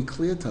perfectly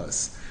clear to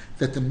us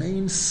that the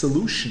main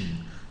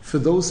solution for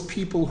those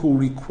people who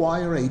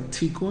require a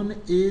tikkun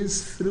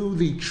is through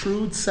the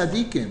true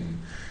tzaddikim.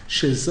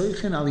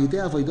 Shezoichen al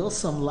yidei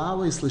avoidosam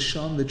la'alois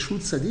l'sham, the true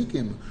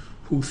tzaddikim,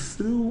 who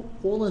through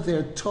all of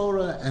their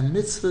Torah and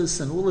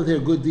mitzvahs and all of their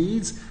good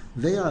deeds,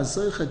 they are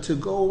zoicha to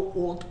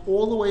go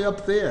all the way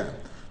up there,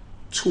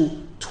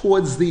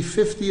 towards the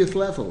 50th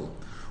level.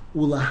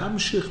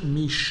 Ulahamshich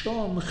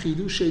misham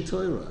chidushay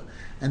Torah,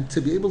 and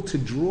to be able to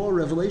draw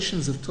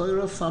revelations of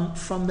Torah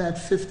from that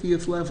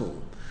 50th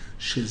level.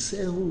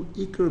 Shezehu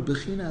ikar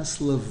bechinas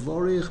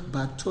levorich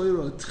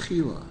batoira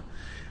tchila.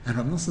 And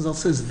Rabbi Nasan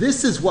says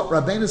this is what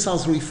Rabbi Nasan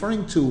is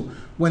referring to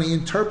when he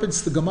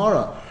interprets the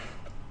Gemara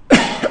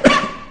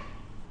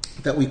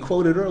that we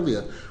quoted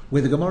earlier,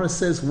 where the Gemara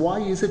says, why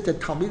is it that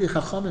Talmidei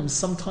Chachamim,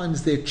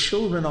 sometimes their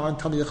children aren't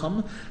Talmidei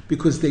Chachamim?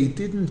 Because they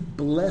didn't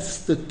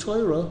bless the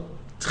Torah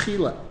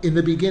tchila, in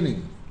the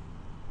beginning.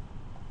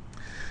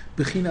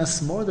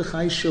 Bechinas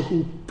Mordechai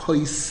shehu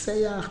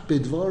poiseach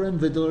bedvarim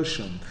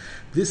v'dorshim.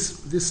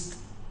 This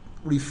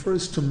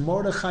refers to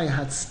Mordechai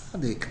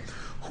HaTzadik,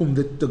 whom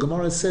the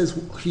Gemara says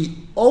he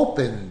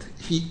opened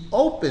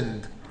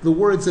the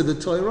words of the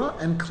Torah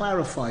and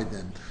clarified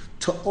them.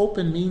 To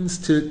open means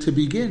to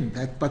begin,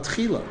 that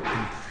batchila.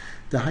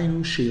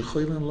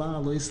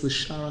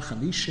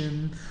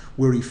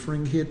 We're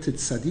referring here to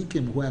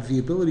tzaddikim who have the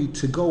ability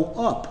to go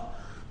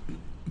up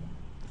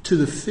to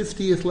the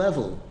 50th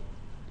level.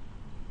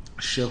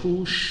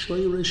 Shehu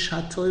shoyrish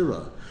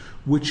haTorah,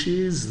 which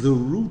is the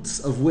roots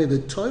of where the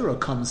Torah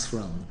comes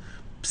from.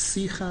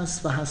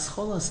 Psichas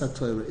v'hascholas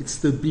haTorah. It's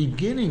the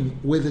beginning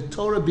where the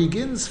Torah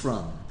begins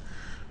from.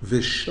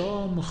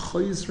 V'sham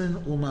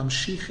choizrin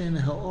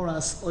umamshichin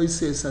ha'oras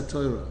oises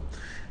haTorah.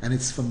 And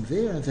it's from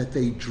there that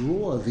they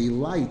draw the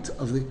light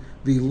of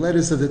the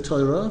letters of the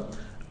Torah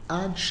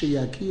ad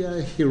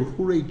sheyagia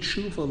hirhure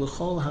tshuva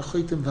l'chol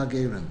hachoitim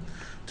v'gerim,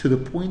 to the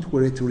point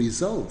where it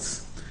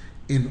results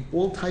in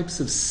all types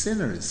of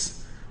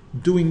sinners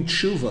doing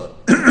tshuva,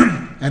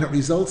 and it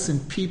results in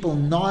people,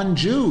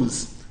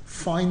 non-Jews,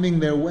 finding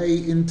their way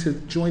into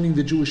joining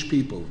the Jewish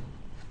people.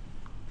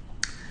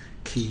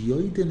 Because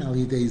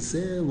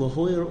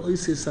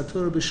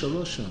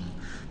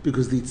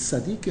the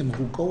tzaddikim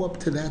who go up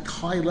to that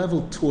high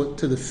level,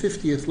 to the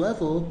 50th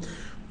level,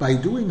 by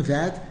doing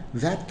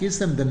that gives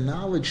them the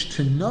knowledge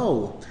to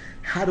know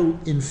how to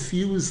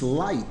infuse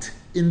light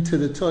into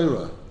the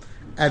Torah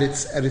at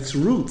its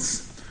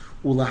roots.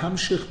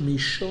 Ulahamshich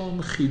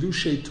mishom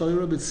chidushay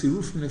Torah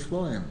b'tziruf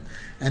nifloim,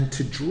 and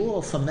to draw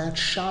from that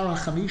Shara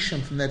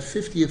Chamishim, from that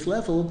 50th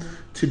level,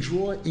 to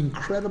draw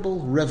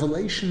incredible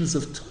revelations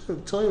of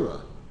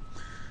Torah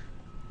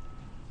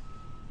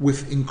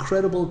with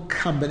incredible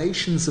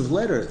combinations of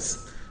letters.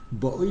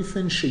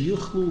 Ba'ofen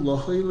sheyuchlu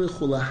lahoylech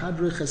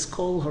ulahadrich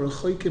eskol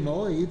harachoykim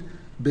oid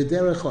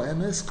b'derech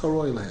ha'emes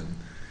karoi lehem,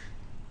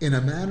 in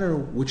a manner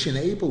which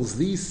enables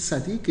these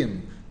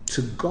tzaddikim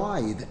to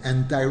guide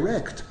and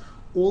direct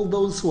all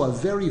those who are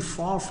very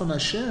far from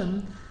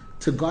Hashem,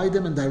 to guide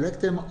them and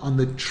direct them on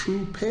the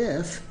true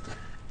path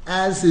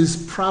as is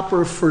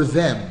proper for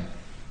them.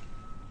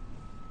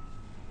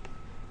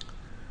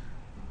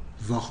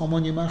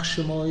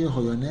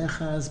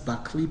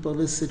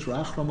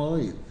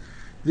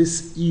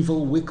 This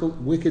evil,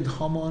 wicked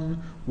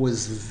Haman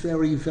was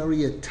very,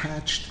 very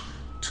attached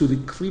to the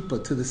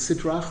klipa, to the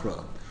sitra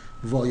achra.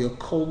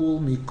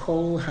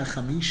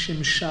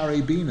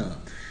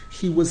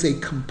 He was a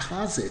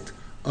composite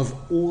of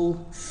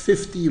all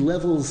 50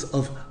 levels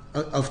of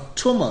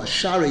Tumah,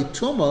 Shari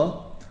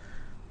Tumah,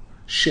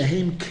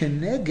 Shehem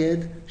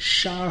Keneged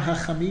Shar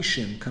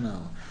HaChamishim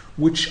Kanal,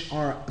 which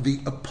are the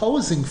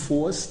opposing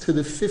force to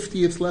the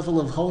 50th level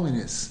of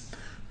holiness.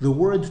 The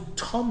word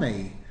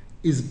Tomei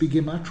is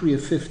Bigematria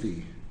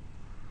 50.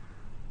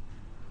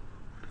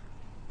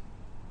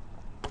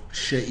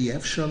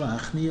 She'efshar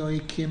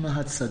la'achniyoi kima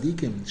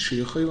hatzadikim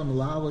she'yochelam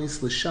la'alois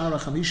l'shar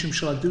HaChamishim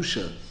shel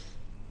Hadusha,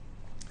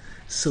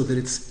 so that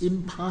it's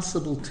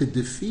impossible to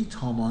defeat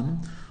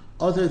Haman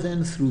other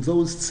than through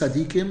those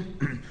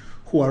tzaddikim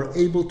who are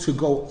able to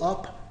go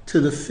up to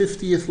the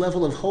 50th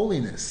level of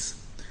holiness.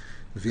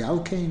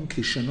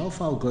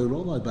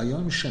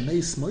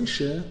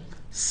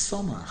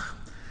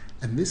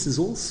 And this is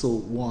also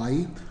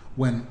why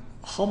when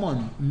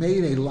Haman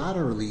made a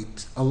lottery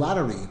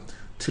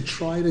to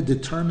try to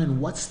determine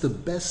what's the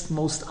best,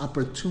 most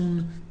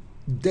opportune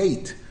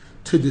date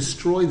to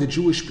destroy the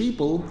Jewish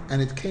people,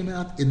 and it came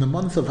out in the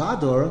month of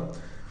Adar,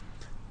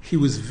 he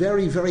was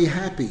very, very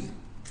happy.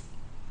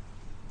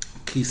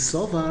 Ki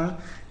sovar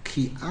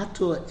ki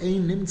ato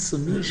ein nimtza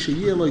mi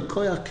sheyeh lo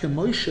koyach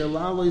kemoishe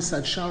la'alois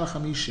ad shara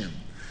chamishim,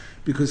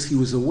 because he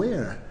was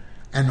aware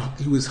and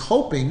he was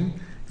hoping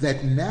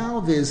that now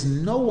there's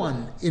no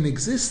one in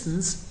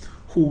existence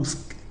who's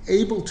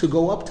able to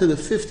go up to the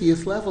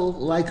 50th level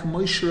like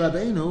Moshe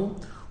Rabbeinu,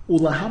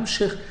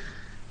 ulahamshech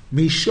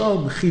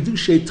mishom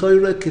chidushay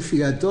Torah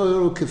kefi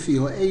ador kefi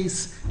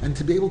ho'eis, and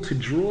to be able to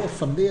draw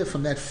from there,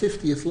 from that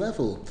 50th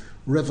level,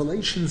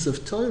 revelations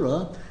of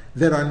Torah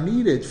that are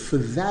needed for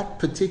that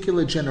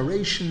particular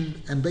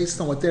generation and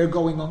based on what they're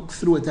going on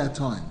through at that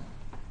time.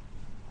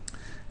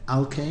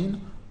 Alkein,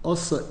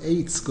 also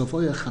eitz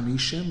gavoya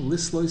chamishim,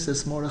 lislois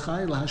es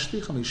Mordechai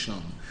lahashlicha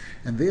misham.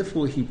 And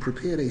therefore he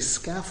prepared a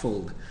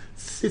scaffold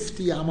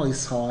 50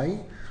 amos high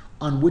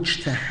on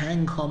which to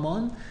hang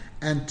Haman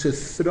and to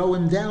throw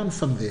him down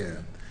from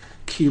there.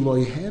 Ki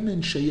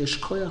loihemin sheyesh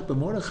koyach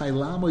b'Mordechai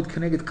lamoid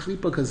keneged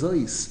klipa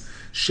kazois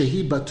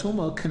shehi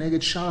batuma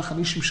keneged shar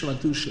chamishim shel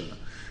hakdusha.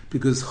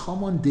 Because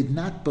Haman did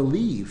not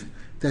believe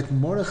that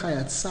Mordechai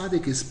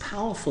Tzaddik is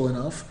powerful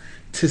enough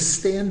to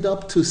stand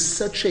up to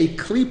such a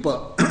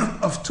klipa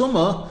of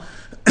tumah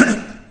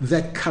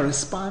that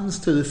corresponds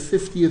to the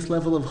 50th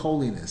level of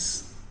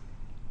holiness.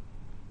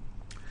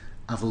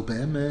 Avol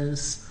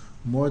be'emes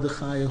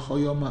Mordechai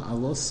hoyoma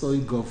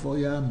alosoi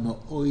govoya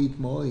ma'oid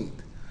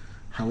mo'oid.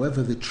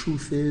 However, the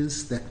truth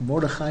is that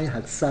Mordechai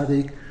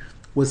Tzaddik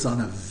was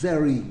on a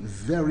very,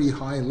 very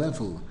high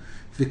level.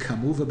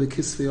 V'kamuva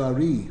b'kisvei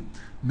Ari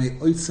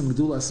me'oitzim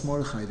gdulas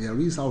Mordechai. The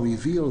Arizal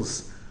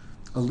reveals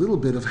a little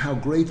bit of how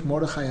great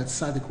Mordechai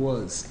Tzaddik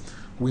was.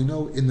 We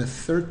know in the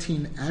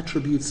 13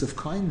 attributes of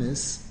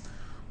kindness,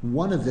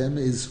 one of them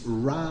is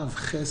Rav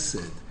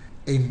Chesed,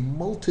 a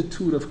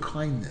multitude of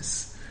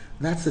kindness.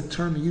 That's a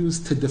term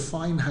used to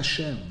define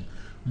Hashem.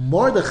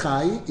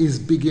 Mordechai is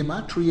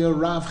Bigimatria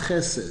Rav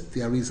Chesed,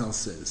 the Arizal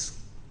says.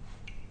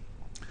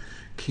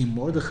 Ki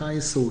Mordechai,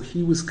 so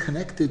he was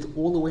connected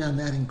all the way on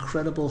that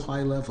incredible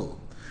high level.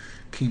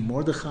 Ki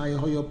Mordechai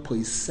hoyo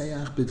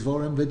poiseach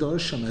b'dvorim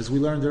v'dorsham, as we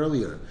learned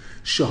earlier.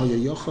 Shehoyo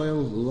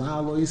yochel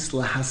lalois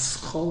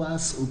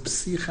lahascholas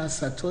upsichas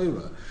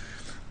hatoira.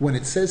 When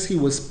it says he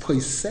was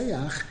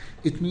poiseach,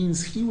 it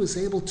means he was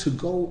able to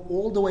go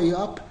all the way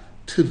up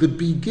to the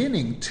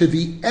beginning, to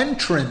the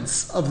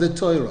entrance of the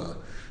Torah.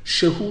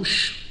 Shehu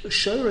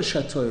shoresh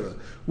haTorah,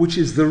 which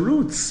is the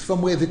roots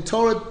from where the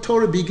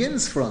Torah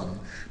begins from.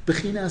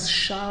 Bechinas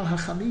shar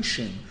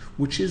hachamishim,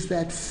 which is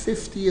that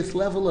 50th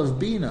level of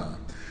Bina.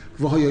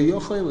 And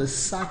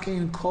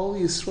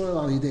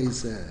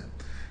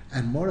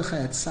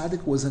Mordechai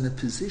Tzaddik was in a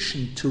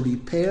position to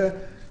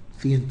repair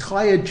the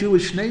entire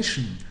Jewish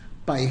nation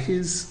by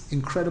his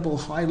incredible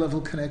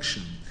high-level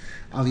connection.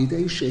 By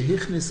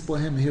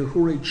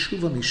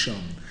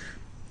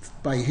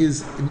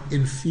his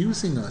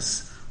infusing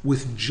us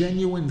with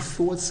genuine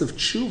thoughts of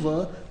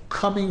tshuva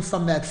coming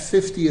from that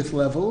 50th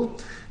level,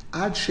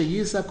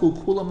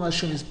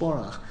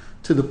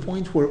 to the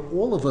point where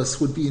all of us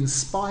would be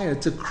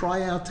inspired to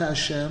cry out to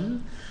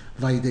Hashem,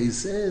 and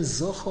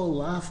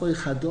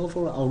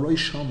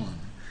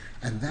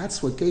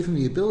that's what gave him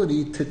the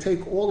ability to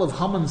take all of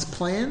Haman's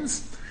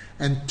plans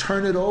and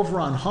turn it over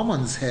on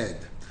Haman's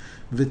head.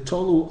 And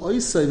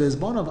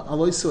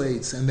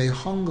they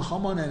hung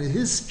Haman and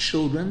his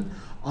children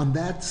on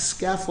that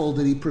scaffold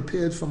that he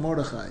prepared for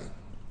Mordechai.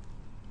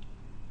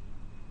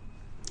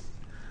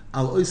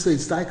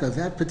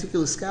 That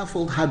particular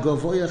scaffold,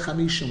 Hagavoya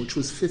Chamishim, which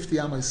was 50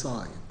 amos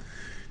high.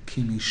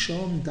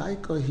 Kimishom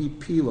daika hi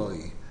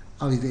piloi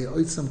alidei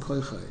oitzam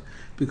koichai.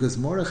 Because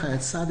Mordechai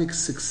Tzaddik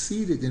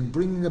succeeded in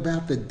bringing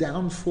about the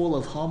downfall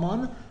of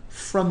Haman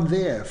from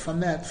there, from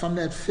that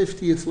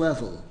 50th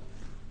level.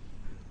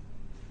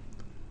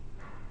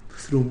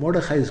 Through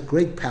Mordechai's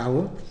great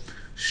power,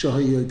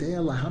 Yoreh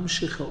Deah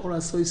lahamshich Orlah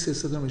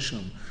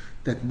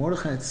that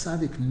Mordechai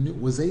Tzaddik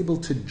was able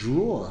to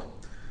draw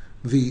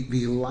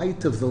the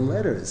light of the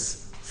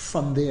letters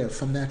from there,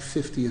 from that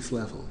 50th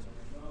level.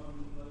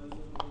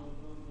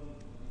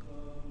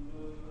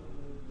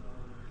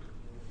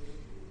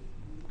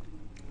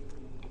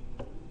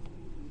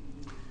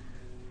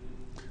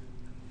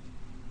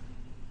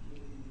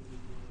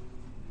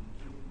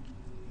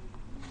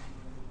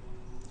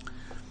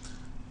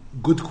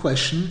 Good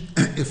question.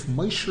 If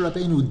Moshe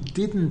Rabbeinu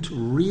didn't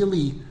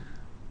really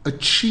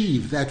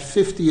achieve that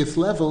 50th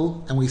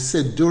level, and we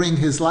said during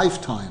his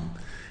lifetime,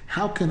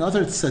 how can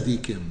other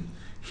tzaddikim?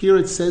 Here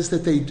it says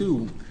that they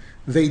do.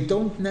 They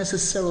don't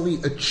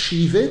necessarily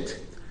achieve it,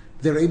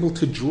 they're able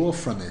to draw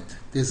from it.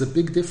 There's a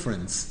big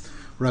difference.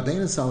 Rabbi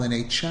Nasan in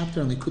a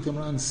chapter in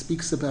Lekutey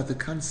speaks about the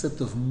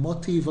concept of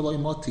moti v'loy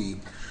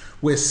moti,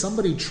 where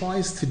somebody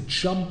tries to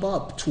jump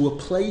up to a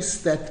place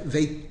that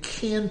they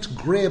can't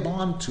grab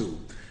onto.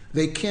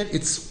 They can't,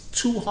 it's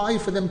too high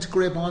for them to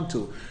grab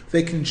onto.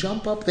 They can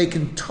jump up, they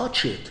can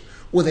touch it,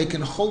 or they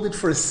can hold it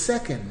for a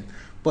second,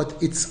 but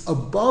it's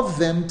above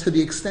them to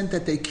the extent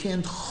that they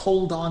can't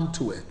hold on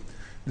to it.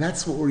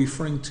 That's what we're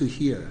referring to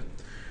here.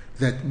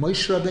 That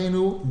Moshe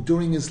Rabbeinu,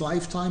 during his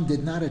lifetime,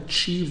 did not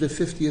achieve the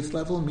 50th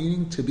level,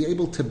 meaning to be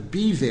able to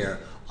be there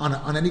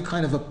on any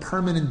kind of a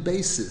permanent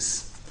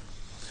basis.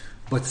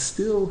 But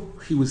still,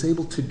 he was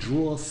able to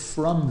draw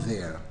from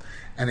there.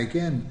 And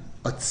again,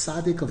 a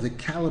tzaddik of the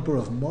caliber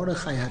of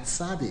Mordechai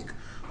HaTzaddik,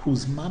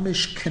 who's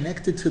mamish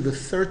connected to the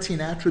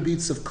 13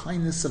 attributes of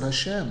kindness of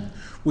Hashem,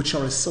 which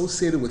are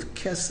associated with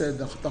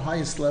Kesed, the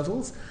highest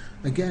levels.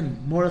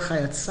 Again,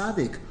 Mordechai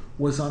HaTzaddik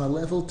was on a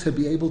level to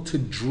be able to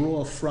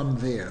draw from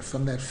there,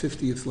 from that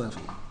 50th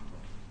level.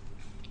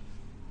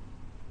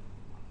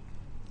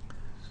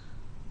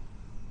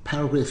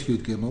 Paragraph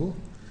Yud Gimel.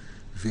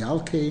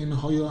 V'alkein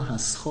hoyo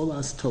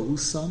hascholas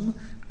to'usam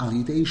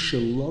Alidei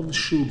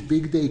shelovshu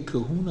bigdei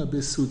kahuna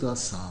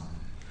besudasam.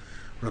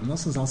 Rabbi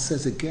Nasan Zal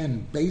says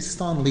again, based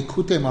on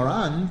Lekutey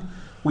Maran,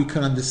 we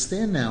can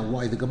understand now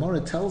why the Gemara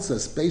tells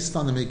us, based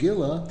on the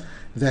Megillah,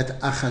 that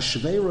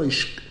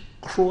Achashverosh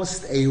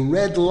crossed a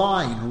red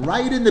line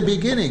right in the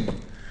beginning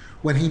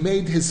when he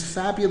made his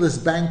fabulous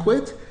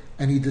banquet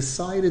and he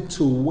decided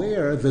to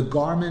wear the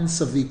garments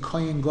of the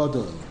Kohen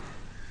Gadol.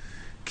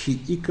 Ki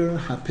ikar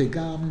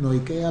hapegam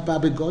noigea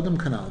babegodim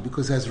kanal.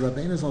 Because as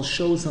Rabbi Nasan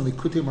shows in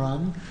Lekutey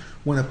Maran,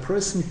 when a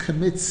person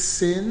commits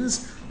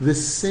sins, the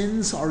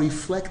sins are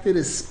reflected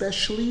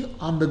especially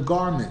on the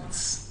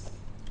garments.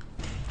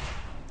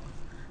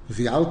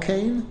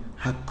 V'alkein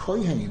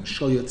hakohen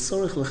sho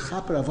yitzorich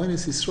lechaper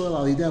avonos Yisrael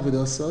al yidei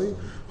avodaso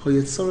ho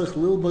yitzorich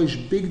lilbosh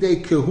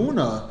bigdei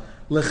kehuna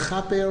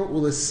lechaper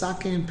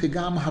ulesakein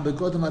pegam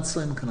habegodim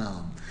atzoim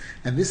kanal.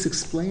 And this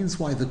explains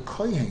why the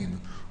kohen,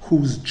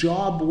 whose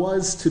job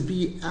was to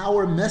be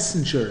our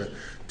messenger,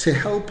 to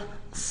help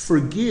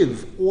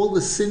forgive all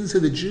the sins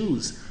of the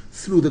Jews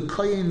through the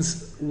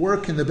kohen's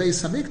work in the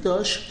Beis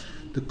Hamikdash,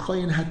 the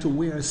kohen had to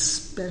wear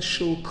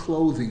special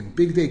clothing,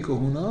 bigdei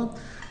kehuna,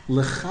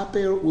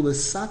 lechaper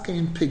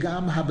ulesakein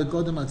pegam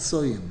habegodim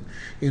atzoim,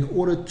 in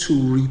order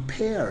to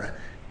repair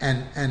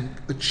and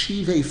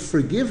achieve a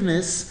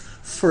forgiveness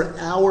for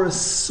our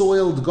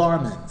soiled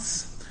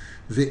garments.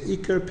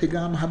 Ve'ikar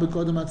pegam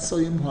habegodim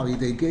atzoyim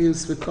halidei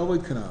geus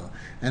v'kovod kanal.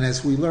 And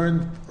as we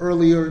learned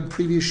earlier in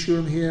previous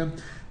shiurim here,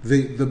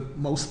 the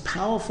most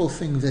powerful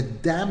thing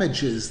that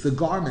damages the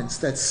garments,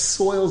 that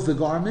soils the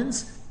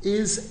garments,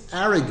 is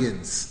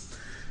arrogance.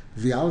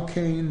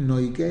 V'alkein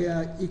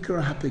noigea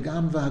ikar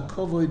hapegam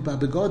v'hakovod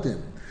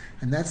babegodim.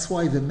 And that's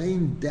why the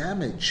main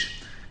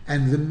damage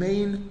and the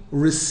main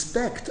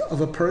respect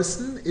of a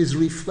person is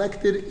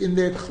reflected in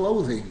their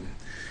clothing.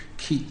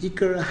 Ki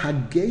ikar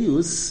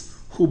hageus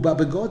hu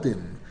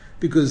babegodim,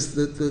 because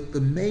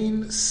the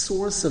main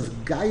source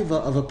of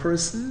gaiva of a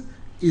person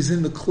is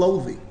in the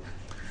clothing.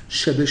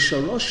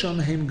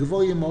 Shebesharosham hem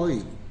gvoyim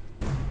oid,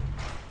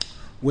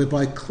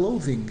 whereby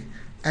clothing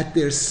at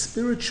their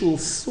spiritual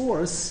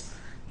source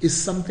is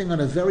something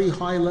on a very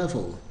high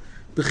level.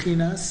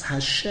 Bechinas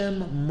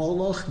Hashem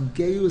moloch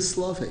geus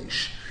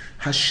lavesh.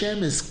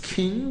 Hashem is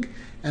king,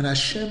 and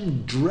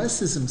Hashem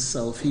dresses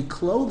himself, he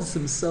clothes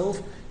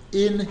himself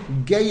in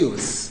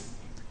geus,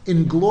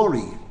 in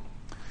glory.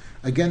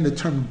 Again, the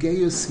term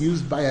geus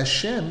used by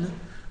Hashem,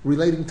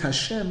 relating to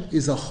Hashem,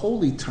 is a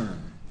holy term.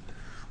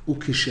 And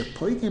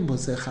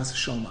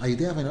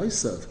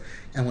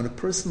when a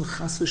person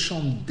chas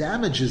v'shalom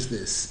damages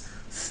this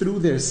through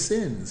their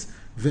sins,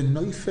 and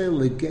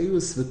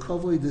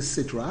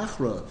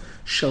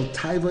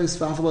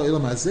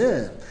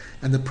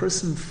the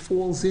person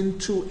falls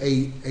into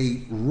a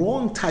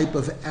wrong type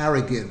of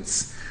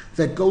arrogance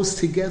that goes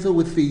together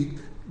with the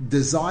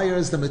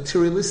desires, the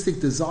materialistic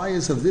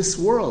desires of this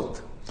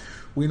world.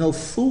 We know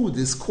food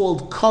is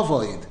called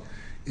kavod.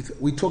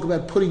 We talk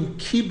about putting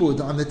kibud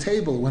on the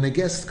table when a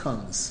guest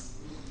comes.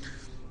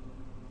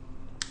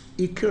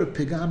 Ikar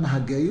pegam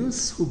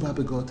hageus hu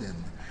babegodim.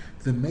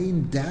 The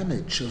main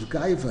damage of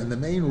gaiva and the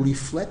main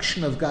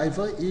reflection of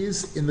gaiva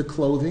is in the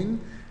clothing.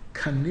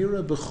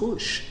 Kanira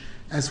bechush,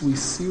 as we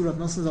see, Rabbi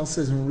Nasan Zal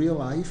says in real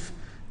life,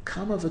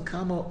 kama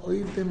v'kama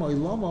oivdim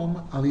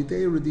oilamam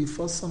alidei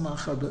redifosam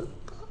achar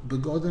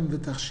begodim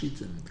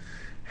v'tachshitim.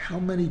 How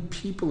many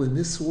people in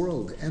this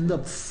world end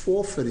up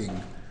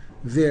forfeiting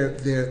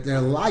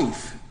their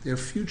life, their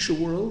future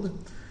world,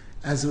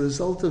 as a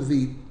result of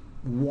the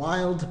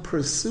wild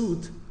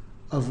pursuit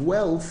of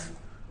wealth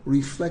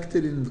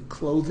reflected in the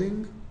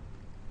clothing?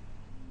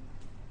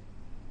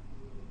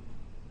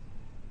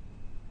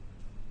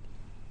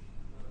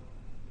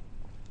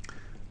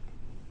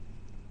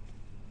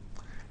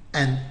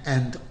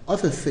 And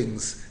other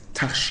things.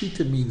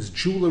 Tachshita means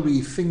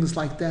jewelry, things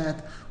like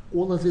that.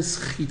 All of this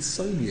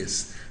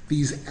chitzonius,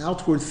 these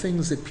outward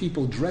things that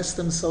people dress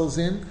themselves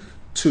in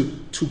to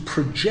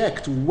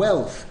project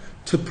wealth,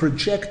 to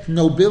project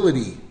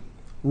nobility,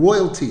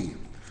 royalty.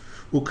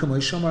 As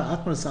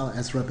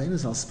Rabbi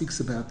Nasan speaks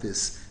about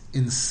this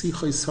in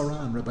Sichos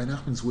Saran, Rabbi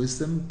Nachman's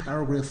Wisdom,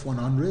 paragraph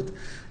 100,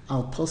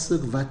 al posuk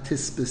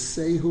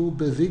vatisbesehu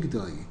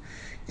bevigdoi,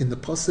 in the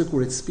posuk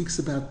where it speaks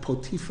about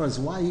Potiphar's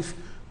wife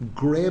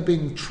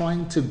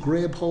trying to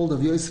grab hold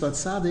of Yosef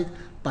HaTzadik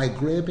by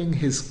grabbing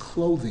his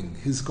clothing,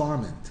 his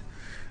garment.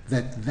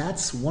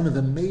 That's one of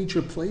the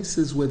major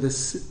places where the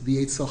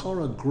Yetzer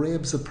Hara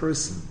grabs a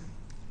person.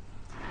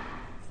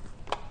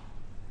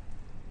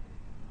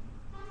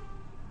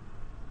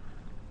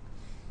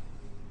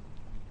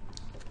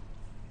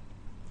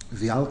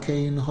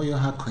 V'alkein hoya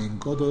haKohen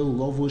Gadol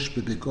lovush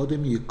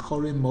bebegodim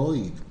yikorim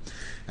moed.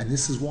 And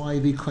this is why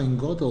the Kohen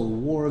Gadol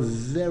wore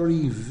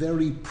very,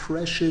 very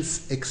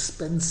precious,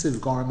 expensive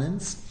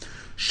garments,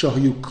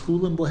 shahayu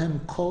klulim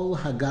bohem kol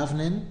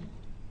hagavnin,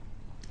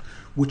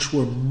 which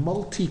were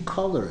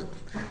multicolored,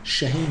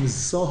 shehem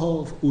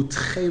zohov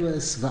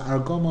utcheles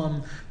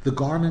va'argomon. The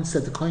garments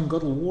that the Kohen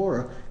Gadol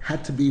wore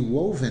had to be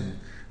woven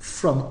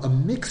from a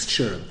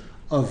mixture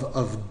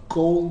of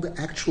gold,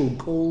 actual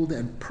gold,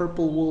 and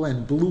purple wool,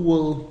 and blue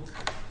wool,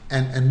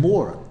 and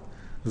more.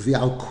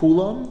 V'al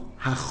kulam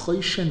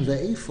hachoishen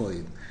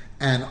ve'ephod.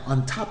 And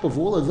on top of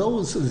all of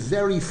those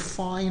very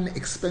fine,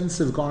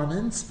 expensive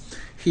garments,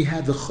 he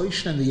had the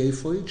choishen and the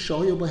ephod,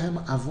 shoyu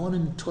b'hem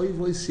avonim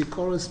toivos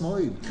yikoros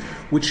moed,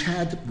 which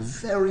had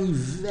very,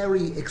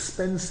 very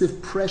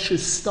expensive,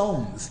 precious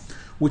stones,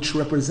 which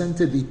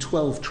represented the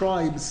 12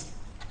 tribes.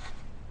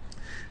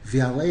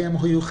 V'aleim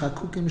hoyu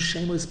chakukim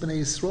shemos b'nei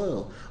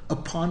Yisrael,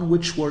 upon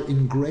which were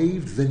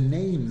engraved the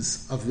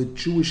names of the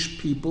Jewish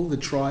people, the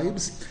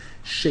tribes,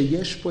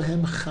 sheyesh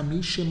bohem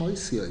chamishim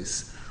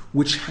oisios,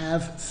 which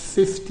have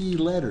 50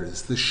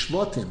 letters. The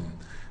Shvatim,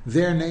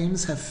 their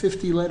names have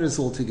 50 letters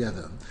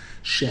altogether.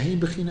 Shehem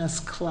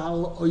bechinas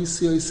klal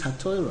oisios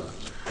haTorah.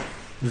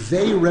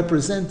 They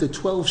represent, the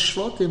 12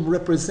 Shvatim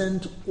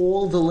represent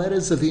all the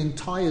letters of the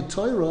entire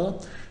Torah,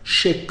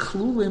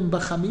 sheklulim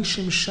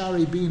b'chamishim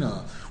shari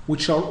bina,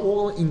 which are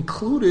all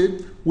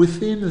included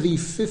within the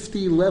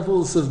 50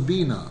 levels of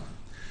bina.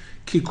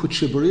 Ki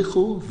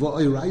kutshebrichu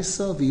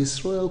v'oiraisa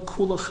v'Yisrael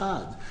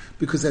kulachad.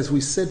 Because as we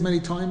said many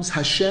times,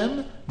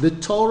 Hashem, the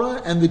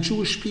Torah, and the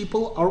Jewish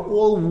people are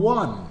all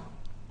one.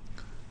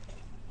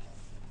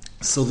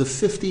 So the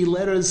 50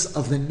 letters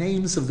of the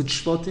names of the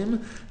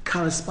Shvatim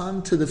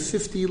correspond to the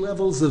 50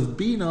 levels of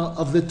Bina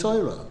of the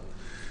Torah.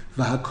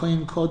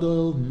 V'hakohen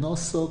Gadol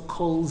noso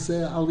kol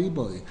zeh al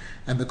liboy.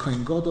 And the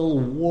Kohen Gadol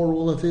wore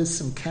all of this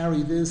and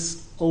carried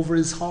this over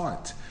his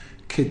heart.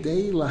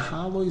 Kedei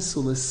lahalois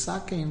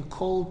ulesakein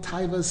kol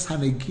taivas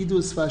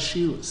hanegidus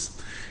v'ashirus.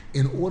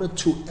 In order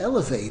to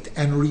elevate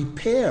and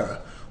repair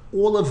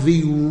all of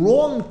the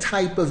wrong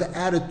type of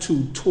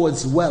attitude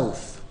towards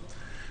wealth.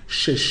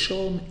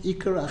 Sheshom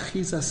ikar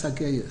achizas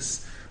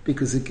hageyus.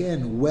 Because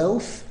again,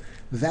 wealth,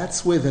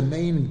 that's where the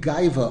main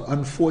gaiva,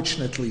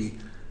 unfortunately,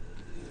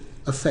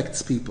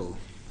 affects people.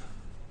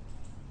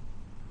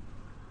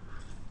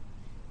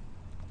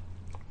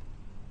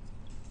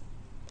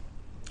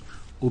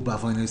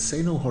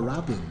 Ubavonosenu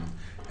harabim,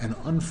 and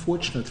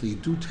unfortunately,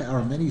 due to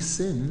our many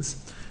sins,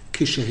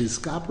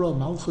 Kishehizgabra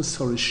Malchus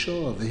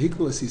Harisha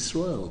Vehiklas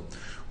Yisrael,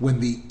 when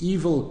the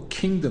evil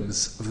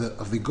kingdoms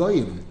of the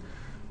Goyim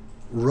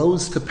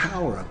rose to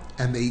power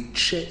and they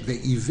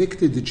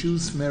evicted the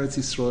Jews from Eretz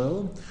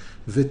Yisrael,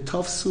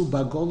 V'tafsu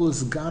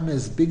Bagolus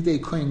Games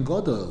Bigdei Kohen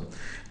Gadol,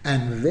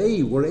 and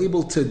they were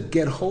able to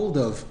get hold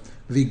of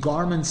the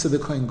garments of the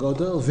Kohen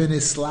Gadol,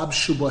 V'nislab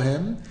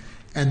Shubohem,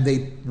 and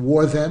they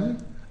wore them,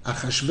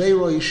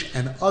 Achashverosh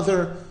and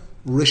other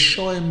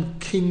Rishoim,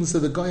 kings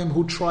of the Goyim,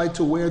 who tried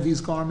to wear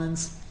these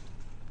garments.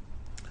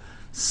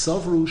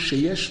 Savru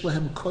sheyesh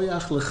lehem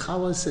koyach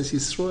lechalas es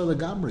Yisrael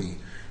legamri.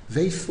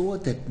 They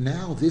thought that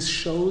now this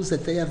shows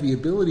that they have the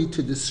ability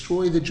to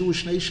destroy the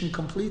Jewish nation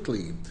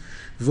completely.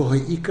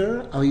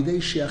 V'ho'ikar alidei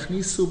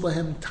sheachnisu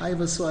bahem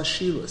taivasu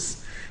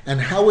ashirus.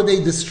 And how would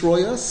they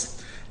destroy us?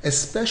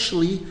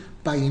 Especially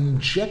by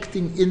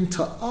injecting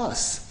into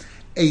us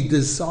a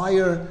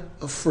desire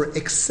for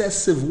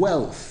excessive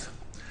wealth.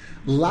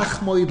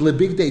 Lachmoid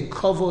lebigdei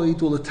kovoid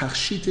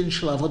uletachshitin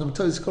shalavodim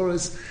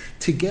toizkoros,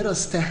 to get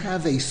us to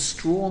have a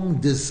strong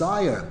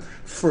desire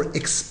for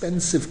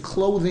expensive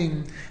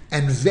clothing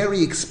and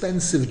very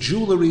expensive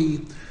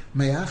jewelry.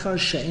 Me'achar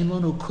she'en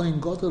lanu kohen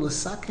gadol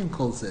lesaken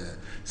kol zeh.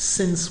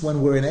 Since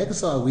when we're in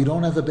exile, we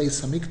don't have a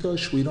Beis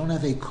Hamikdash, we don't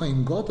have a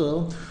kohen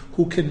gadol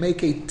who can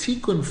make a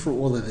tikkun for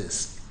all of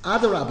this.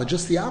 Adarabah,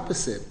 just the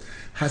opposite.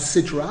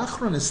 HaSidra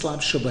Achra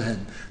nislab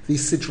shabahem. The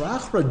Sidra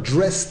Achra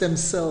dressed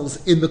themselves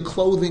in the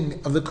clothing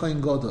of the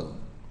Kohen Gadol.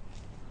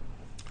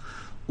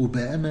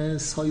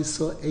 Ube'emes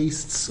hoyso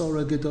eist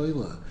tzora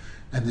gedoyla.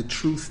 And the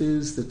truth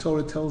is, the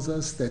Torah tells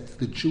us that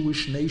the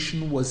Jewish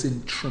nation was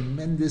in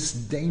tremendous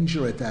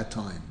danger at that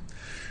time.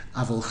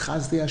 Avol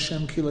chazdei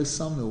Hashem ki lo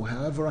samnu.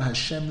 However,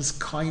 Hashem's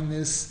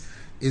kindness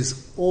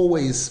is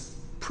always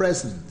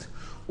present.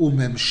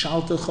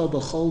 Umemshaltecha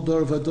b'chol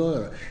dor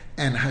v'dor.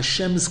 And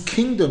Hashem's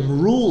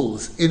kingdom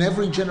rules in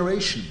every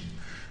generation.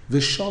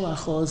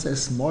 V'sholachos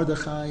es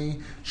Mordechai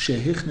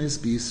shehichnis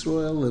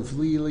b'Yisrael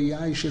levli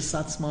liyai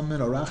shesatzman min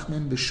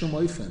arachmin b'shum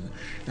oifen.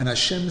 And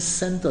Hashem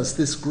sent us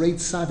this great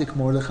tzaddik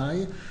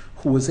Mordechai,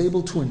 who was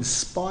able to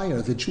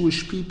inspire the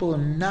Jewish people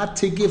not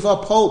to give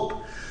up hope,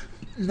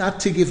 not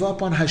to give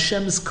up on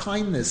Hashem's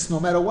kindness, no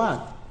matter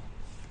what.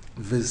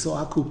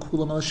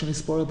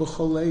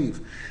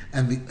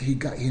 And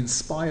he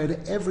inspired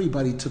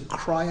everybody to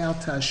cry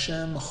out to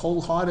Hashem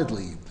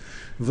wholeheartedly.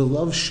 And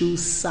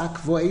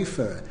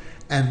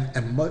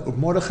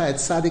Mordechai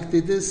Tzaddik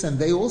did this, and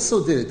they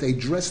also did it. They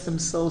dressed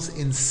themselves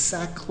in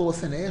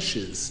sackcloth and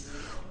ashes,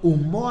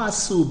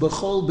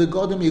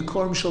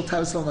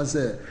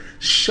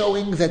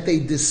 showing that they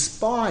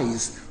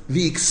despise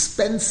the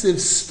expensive,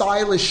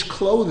 stylish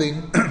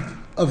clothing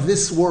of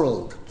this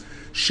world.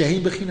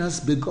 Shehem bechinas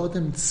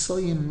begodim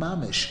tsoyim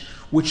mamish,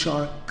 which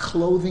are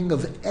clothing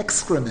of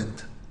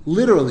excrement.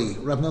 Literally,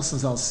 Rabbi Nasan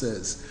Maimon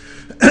says,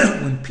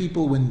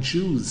 when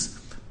Jews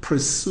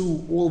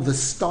pursue all the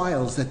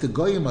styles that the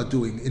Goyim are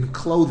doing in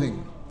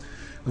clothing,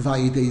 and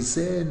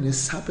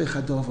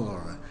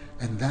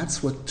And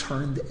that's what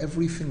turned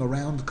everything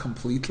around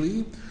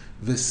completely.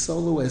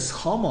 V'solo es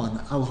Haman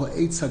al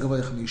ha'etz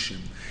hagavay chamishim.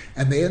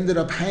 And they ended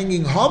up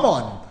hanging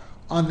Haman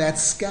on that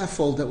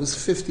scaffold that was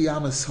 50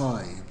 amas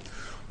high.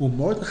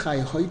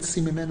 U'mordechai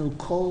hoitzi mimenu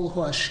kol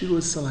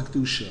ha'ashirus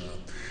salakdusha.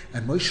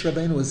 And Moshe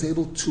Rabbeinu was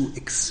able to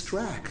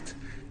extract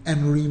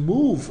and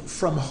remove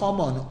from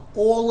Haman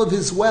all of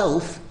his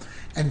wealth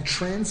and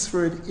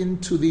transfer it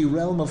into the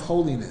realm of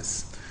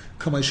holiness.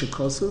 Kamei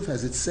shekosuf,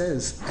 as it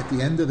says at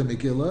the end of the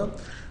Megillah,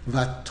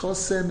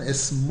 Vatosem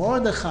es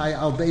Mordechai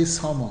al beis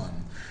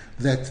Haman,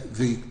 that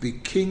the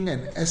king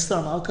and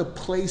Esther Malka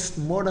placed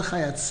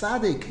Mordechai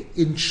Tzaddik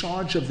in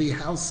charge of the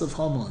house of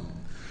Haman.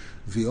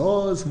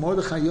 V'oz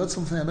Mordechai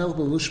yotzum fnei hamelech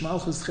b'levush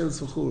malchus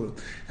tcheles v'chur.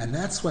 And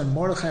that's when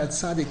Mordechai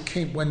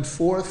Tzaddik went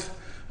forth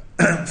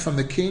from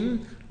the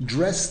king,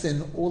 dressed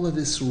in all of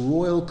this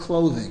royal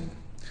clothing.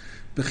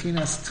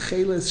 Bechinas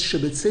tcheles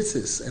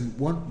shebetzitzis, and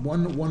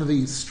one of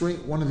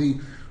the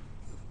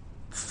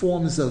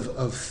forms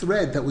of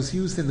thread that was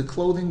used in the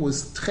clothing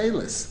was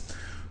tcheles,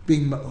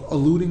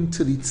 alluding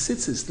to the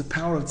tzitzis, the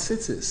power of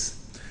tzitzis.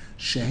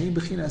 Shehem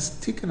bechinas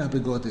tikun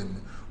habegodim,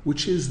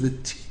 which is the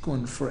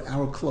tikkun for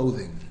our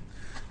clothing.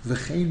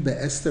 V'chein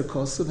be'Esther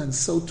kosav, and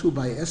so too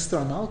by Esther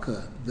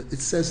Amalka. It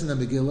says in the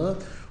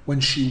Megillah, when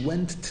she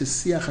went to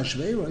see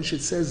Achashverosh,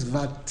 it says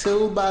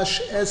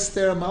Vatilbash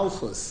Esther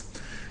Malchus,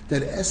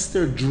 that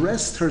Esther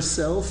dressed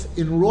herself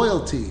in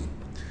royalty.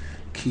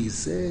 Ki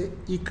zeh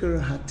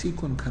ikar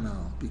hatikun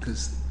kanal,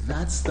 because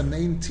that's the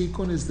main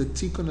tikkun, is the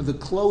tikkun of the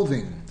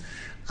clothing.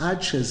 Ad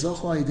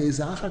shezochu ha'idei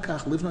zachar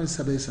kach livnois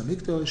habeis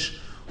hamikdosh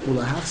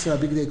ulahachzar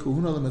bigdei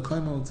kuhuna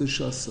lemekoyim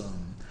l'kdushasam.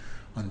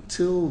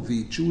 Until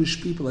the Jewish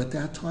people at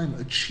that time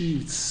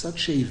achieved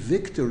such a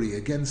victory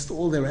against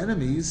all their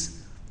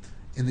enemies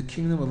in the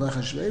kingdom of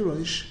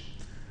Achashverosh,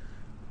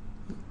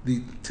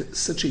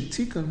 such a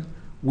tikkun,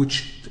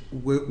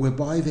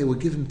 whereby they were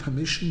given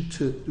permission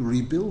to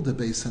rebuild the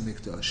Beis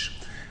Hamikdash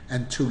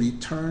and to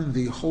return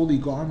the holy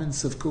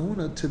garments of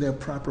Kahuna to their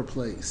proper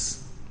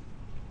place.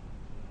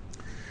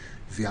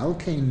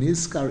 V'alkein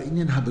nizkar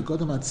inyan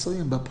habegodam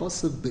atzoyim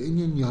b'posuk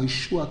b'inyan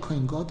Yehoshua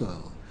kohen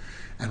gadol.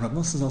 And Rabbi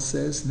Nasan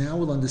says, now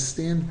we'll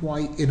understand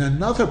why in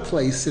another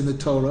place in the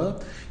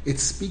Torah it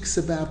speaks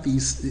about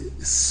these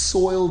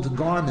soiled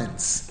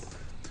garments,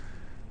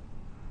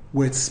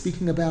 where it's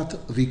speaking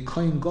about the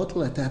Kohen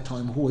Gadol at that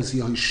time, who was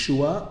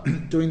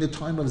Yehoshua, during the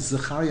time of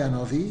Zechariah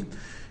Navi,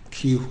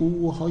 Ki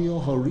hu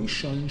hoyo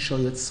harishon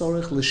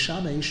shoyetzorech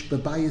l'shamesh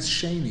bebayis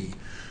sheni.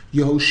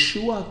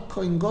 Yehoshua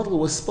Kohen Gadol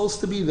was supposed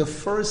to be the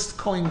first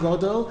Kohen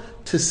Gadol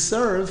to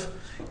serve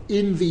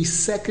in the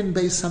second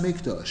Beis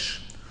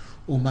Hamikdash.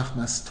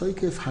 Umachmas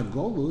toikev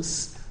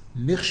hagolus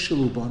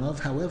nichshelu banav.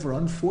 However,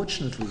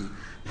 unfortunately,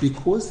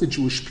 because the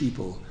Jewish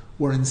people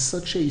were in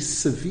such a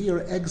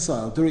severe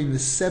exile during the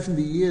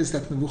 70 years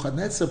that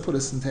Nebuchadnezzar put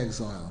us into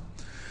exile,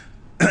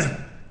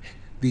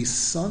 the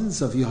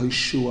sons of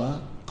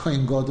Yehoshua,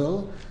 Kohen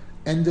Gadol,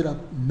 ended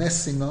up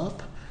messing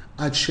up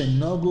ad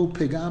shenogu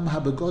pegam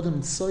habegodim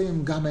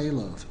tsoyim gam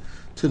elov,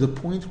 to the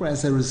point where,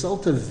 as a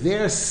result of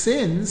their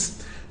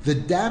sins, the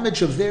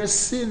damage of their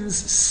sins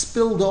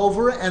spilled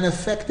over and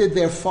affected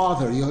their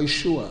father,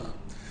 Yehoshua.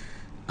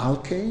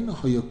 Alkein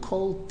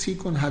hoyokol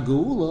tikun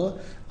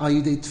hageula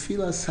ayidei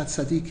tfilas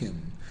hatzadikim.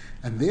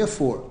 And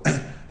therefore,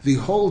 the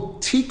whole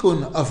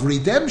tikkun of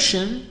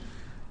redemption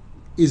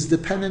is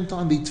dependent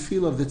on the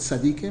tefillah of the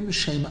tzadikim,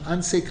 shem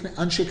anshe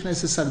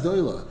knesses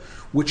agdola,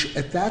 which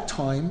at that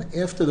time,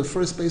 after the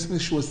first Beis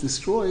Mikdash was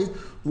destroyed,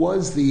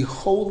 was the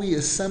holy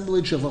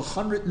assemblage of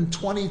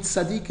 120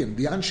 tzadikim,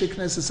 the anshe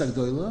knesses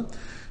agdola,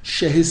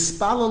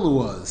 shehispalalu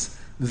was.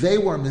 They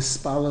were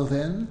mispalal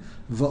then,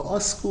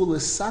 v'osku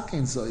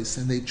l'saken zois,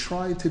 and they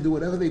tried to do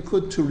whatever they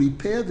could to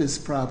repair this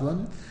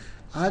problem.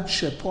 Ad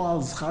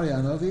shepoal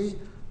Zechariah Navi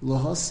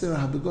lohoser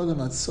habegodim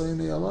atzoyim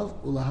me'alav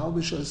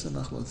ulahalbish osem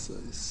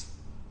achlotzois.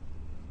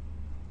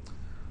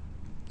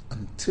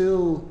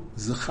 Until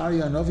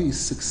Zechariah Navi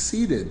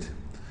succeeded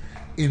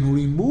in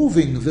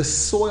removing the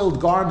soiled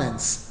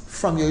garments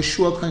from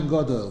Yehoshua Kohen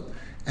Gadol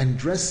and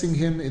dressing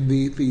him in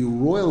the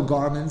royal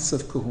garments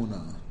of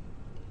Kahuna.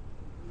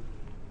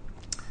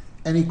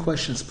 Any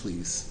questions,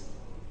 please?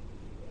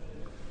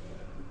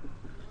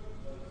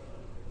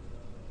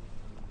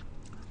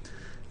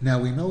 Now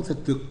we know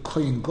that the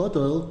Kohen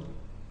Gadol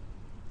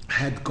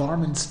had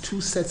garments,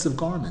 two sets of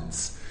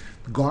garments.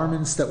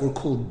 Garments that were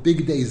called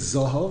Bigdei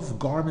Zohov,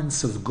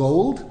 garments of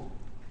gold,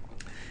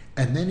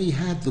 and then he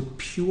had the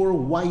pure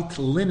white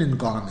linen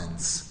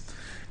garments.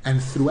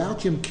 And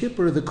throughout Yom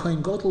Kippur, the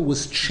Kohen Gadol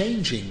was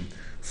changing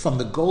from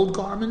the gold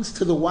garments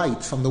to the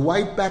white, from the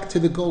white back to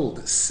the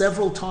gold,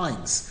 several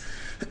times.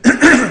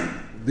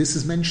 This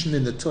is mentioned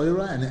in the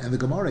Torah, and the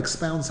Gemara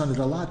expounds on it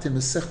a lot in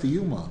Masechta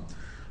Yuma.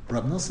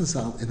 Rabbi Nasan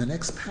Zal, in the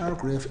next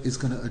paragraph, is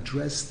going to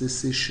address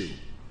this issue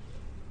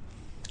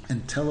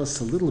and tell us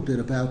a little bit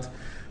about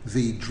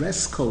the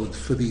dress code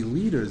for the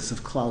leaders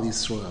of Klal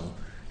Yisrael,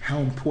 how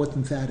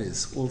important that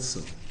is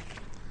also.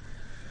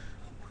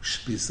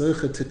 should be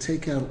zoche to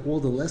take out all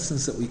the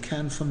lessons that we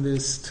can from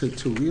this,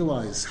 to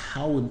realize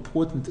how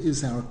important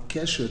is our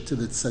kesher to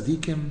the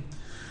tzaddikim,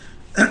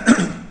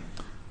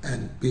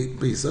 and be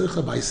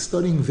zoche by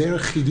studying their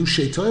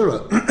chidushei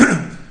Torah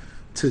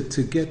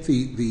to get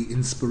the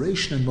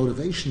inspiration and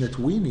motivation that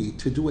we need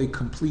to do a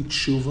complete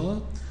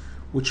tshuva,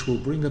 which will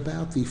bring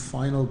about the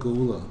final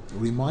geula. A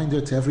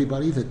reminder to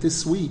everybody that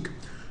this week,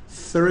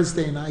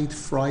 Thursday night,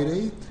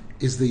 Friday,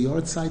 is the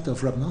yahrzeit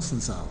of Rabbi Nasan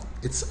Zal.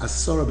 It's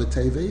Asara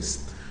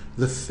B'Teves,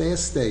 the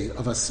fast day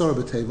of Asara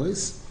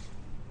B'Teves.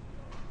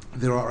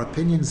 There are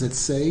opinions that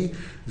say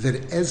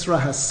that Ezra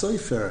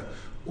HaSofer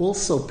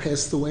also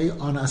passed away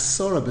on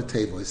Asara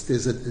B'Teves.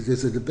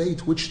 There's a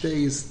debate which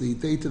day is the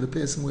date of the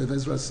passing away of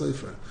Ezra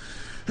HaSofer.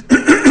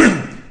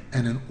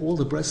 And in all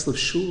the Breslov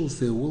shuls,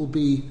 there will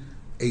be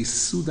a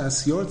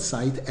Sudas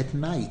Yahrzeit at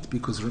night,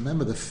 because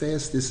remember, the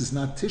fast, this is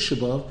not Tisha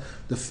B'Av,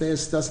 the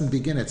fast doesn't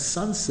begin at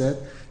sunset.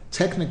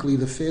 Technically,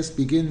 the fast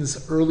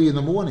begins early in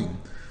the morning.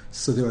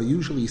 So there are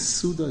usually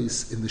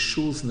Sudas in the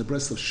shuls, in the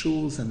Breslov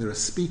shuls, and there are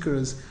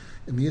speakers.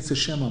 In Mitzvah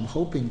Hashem, I'm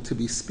hoping to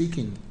be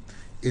speaking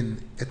in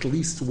at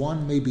least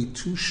one, maybe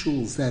two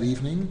shuls that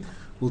evening.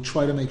 We'll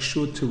try to make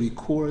sure to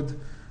record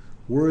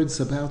words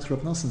about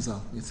Rabbi Nasan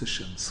Zal. Mitzvah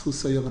Hashem.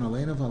 Zchus Yovan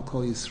Aleinu v'al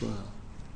Kol Yisrael.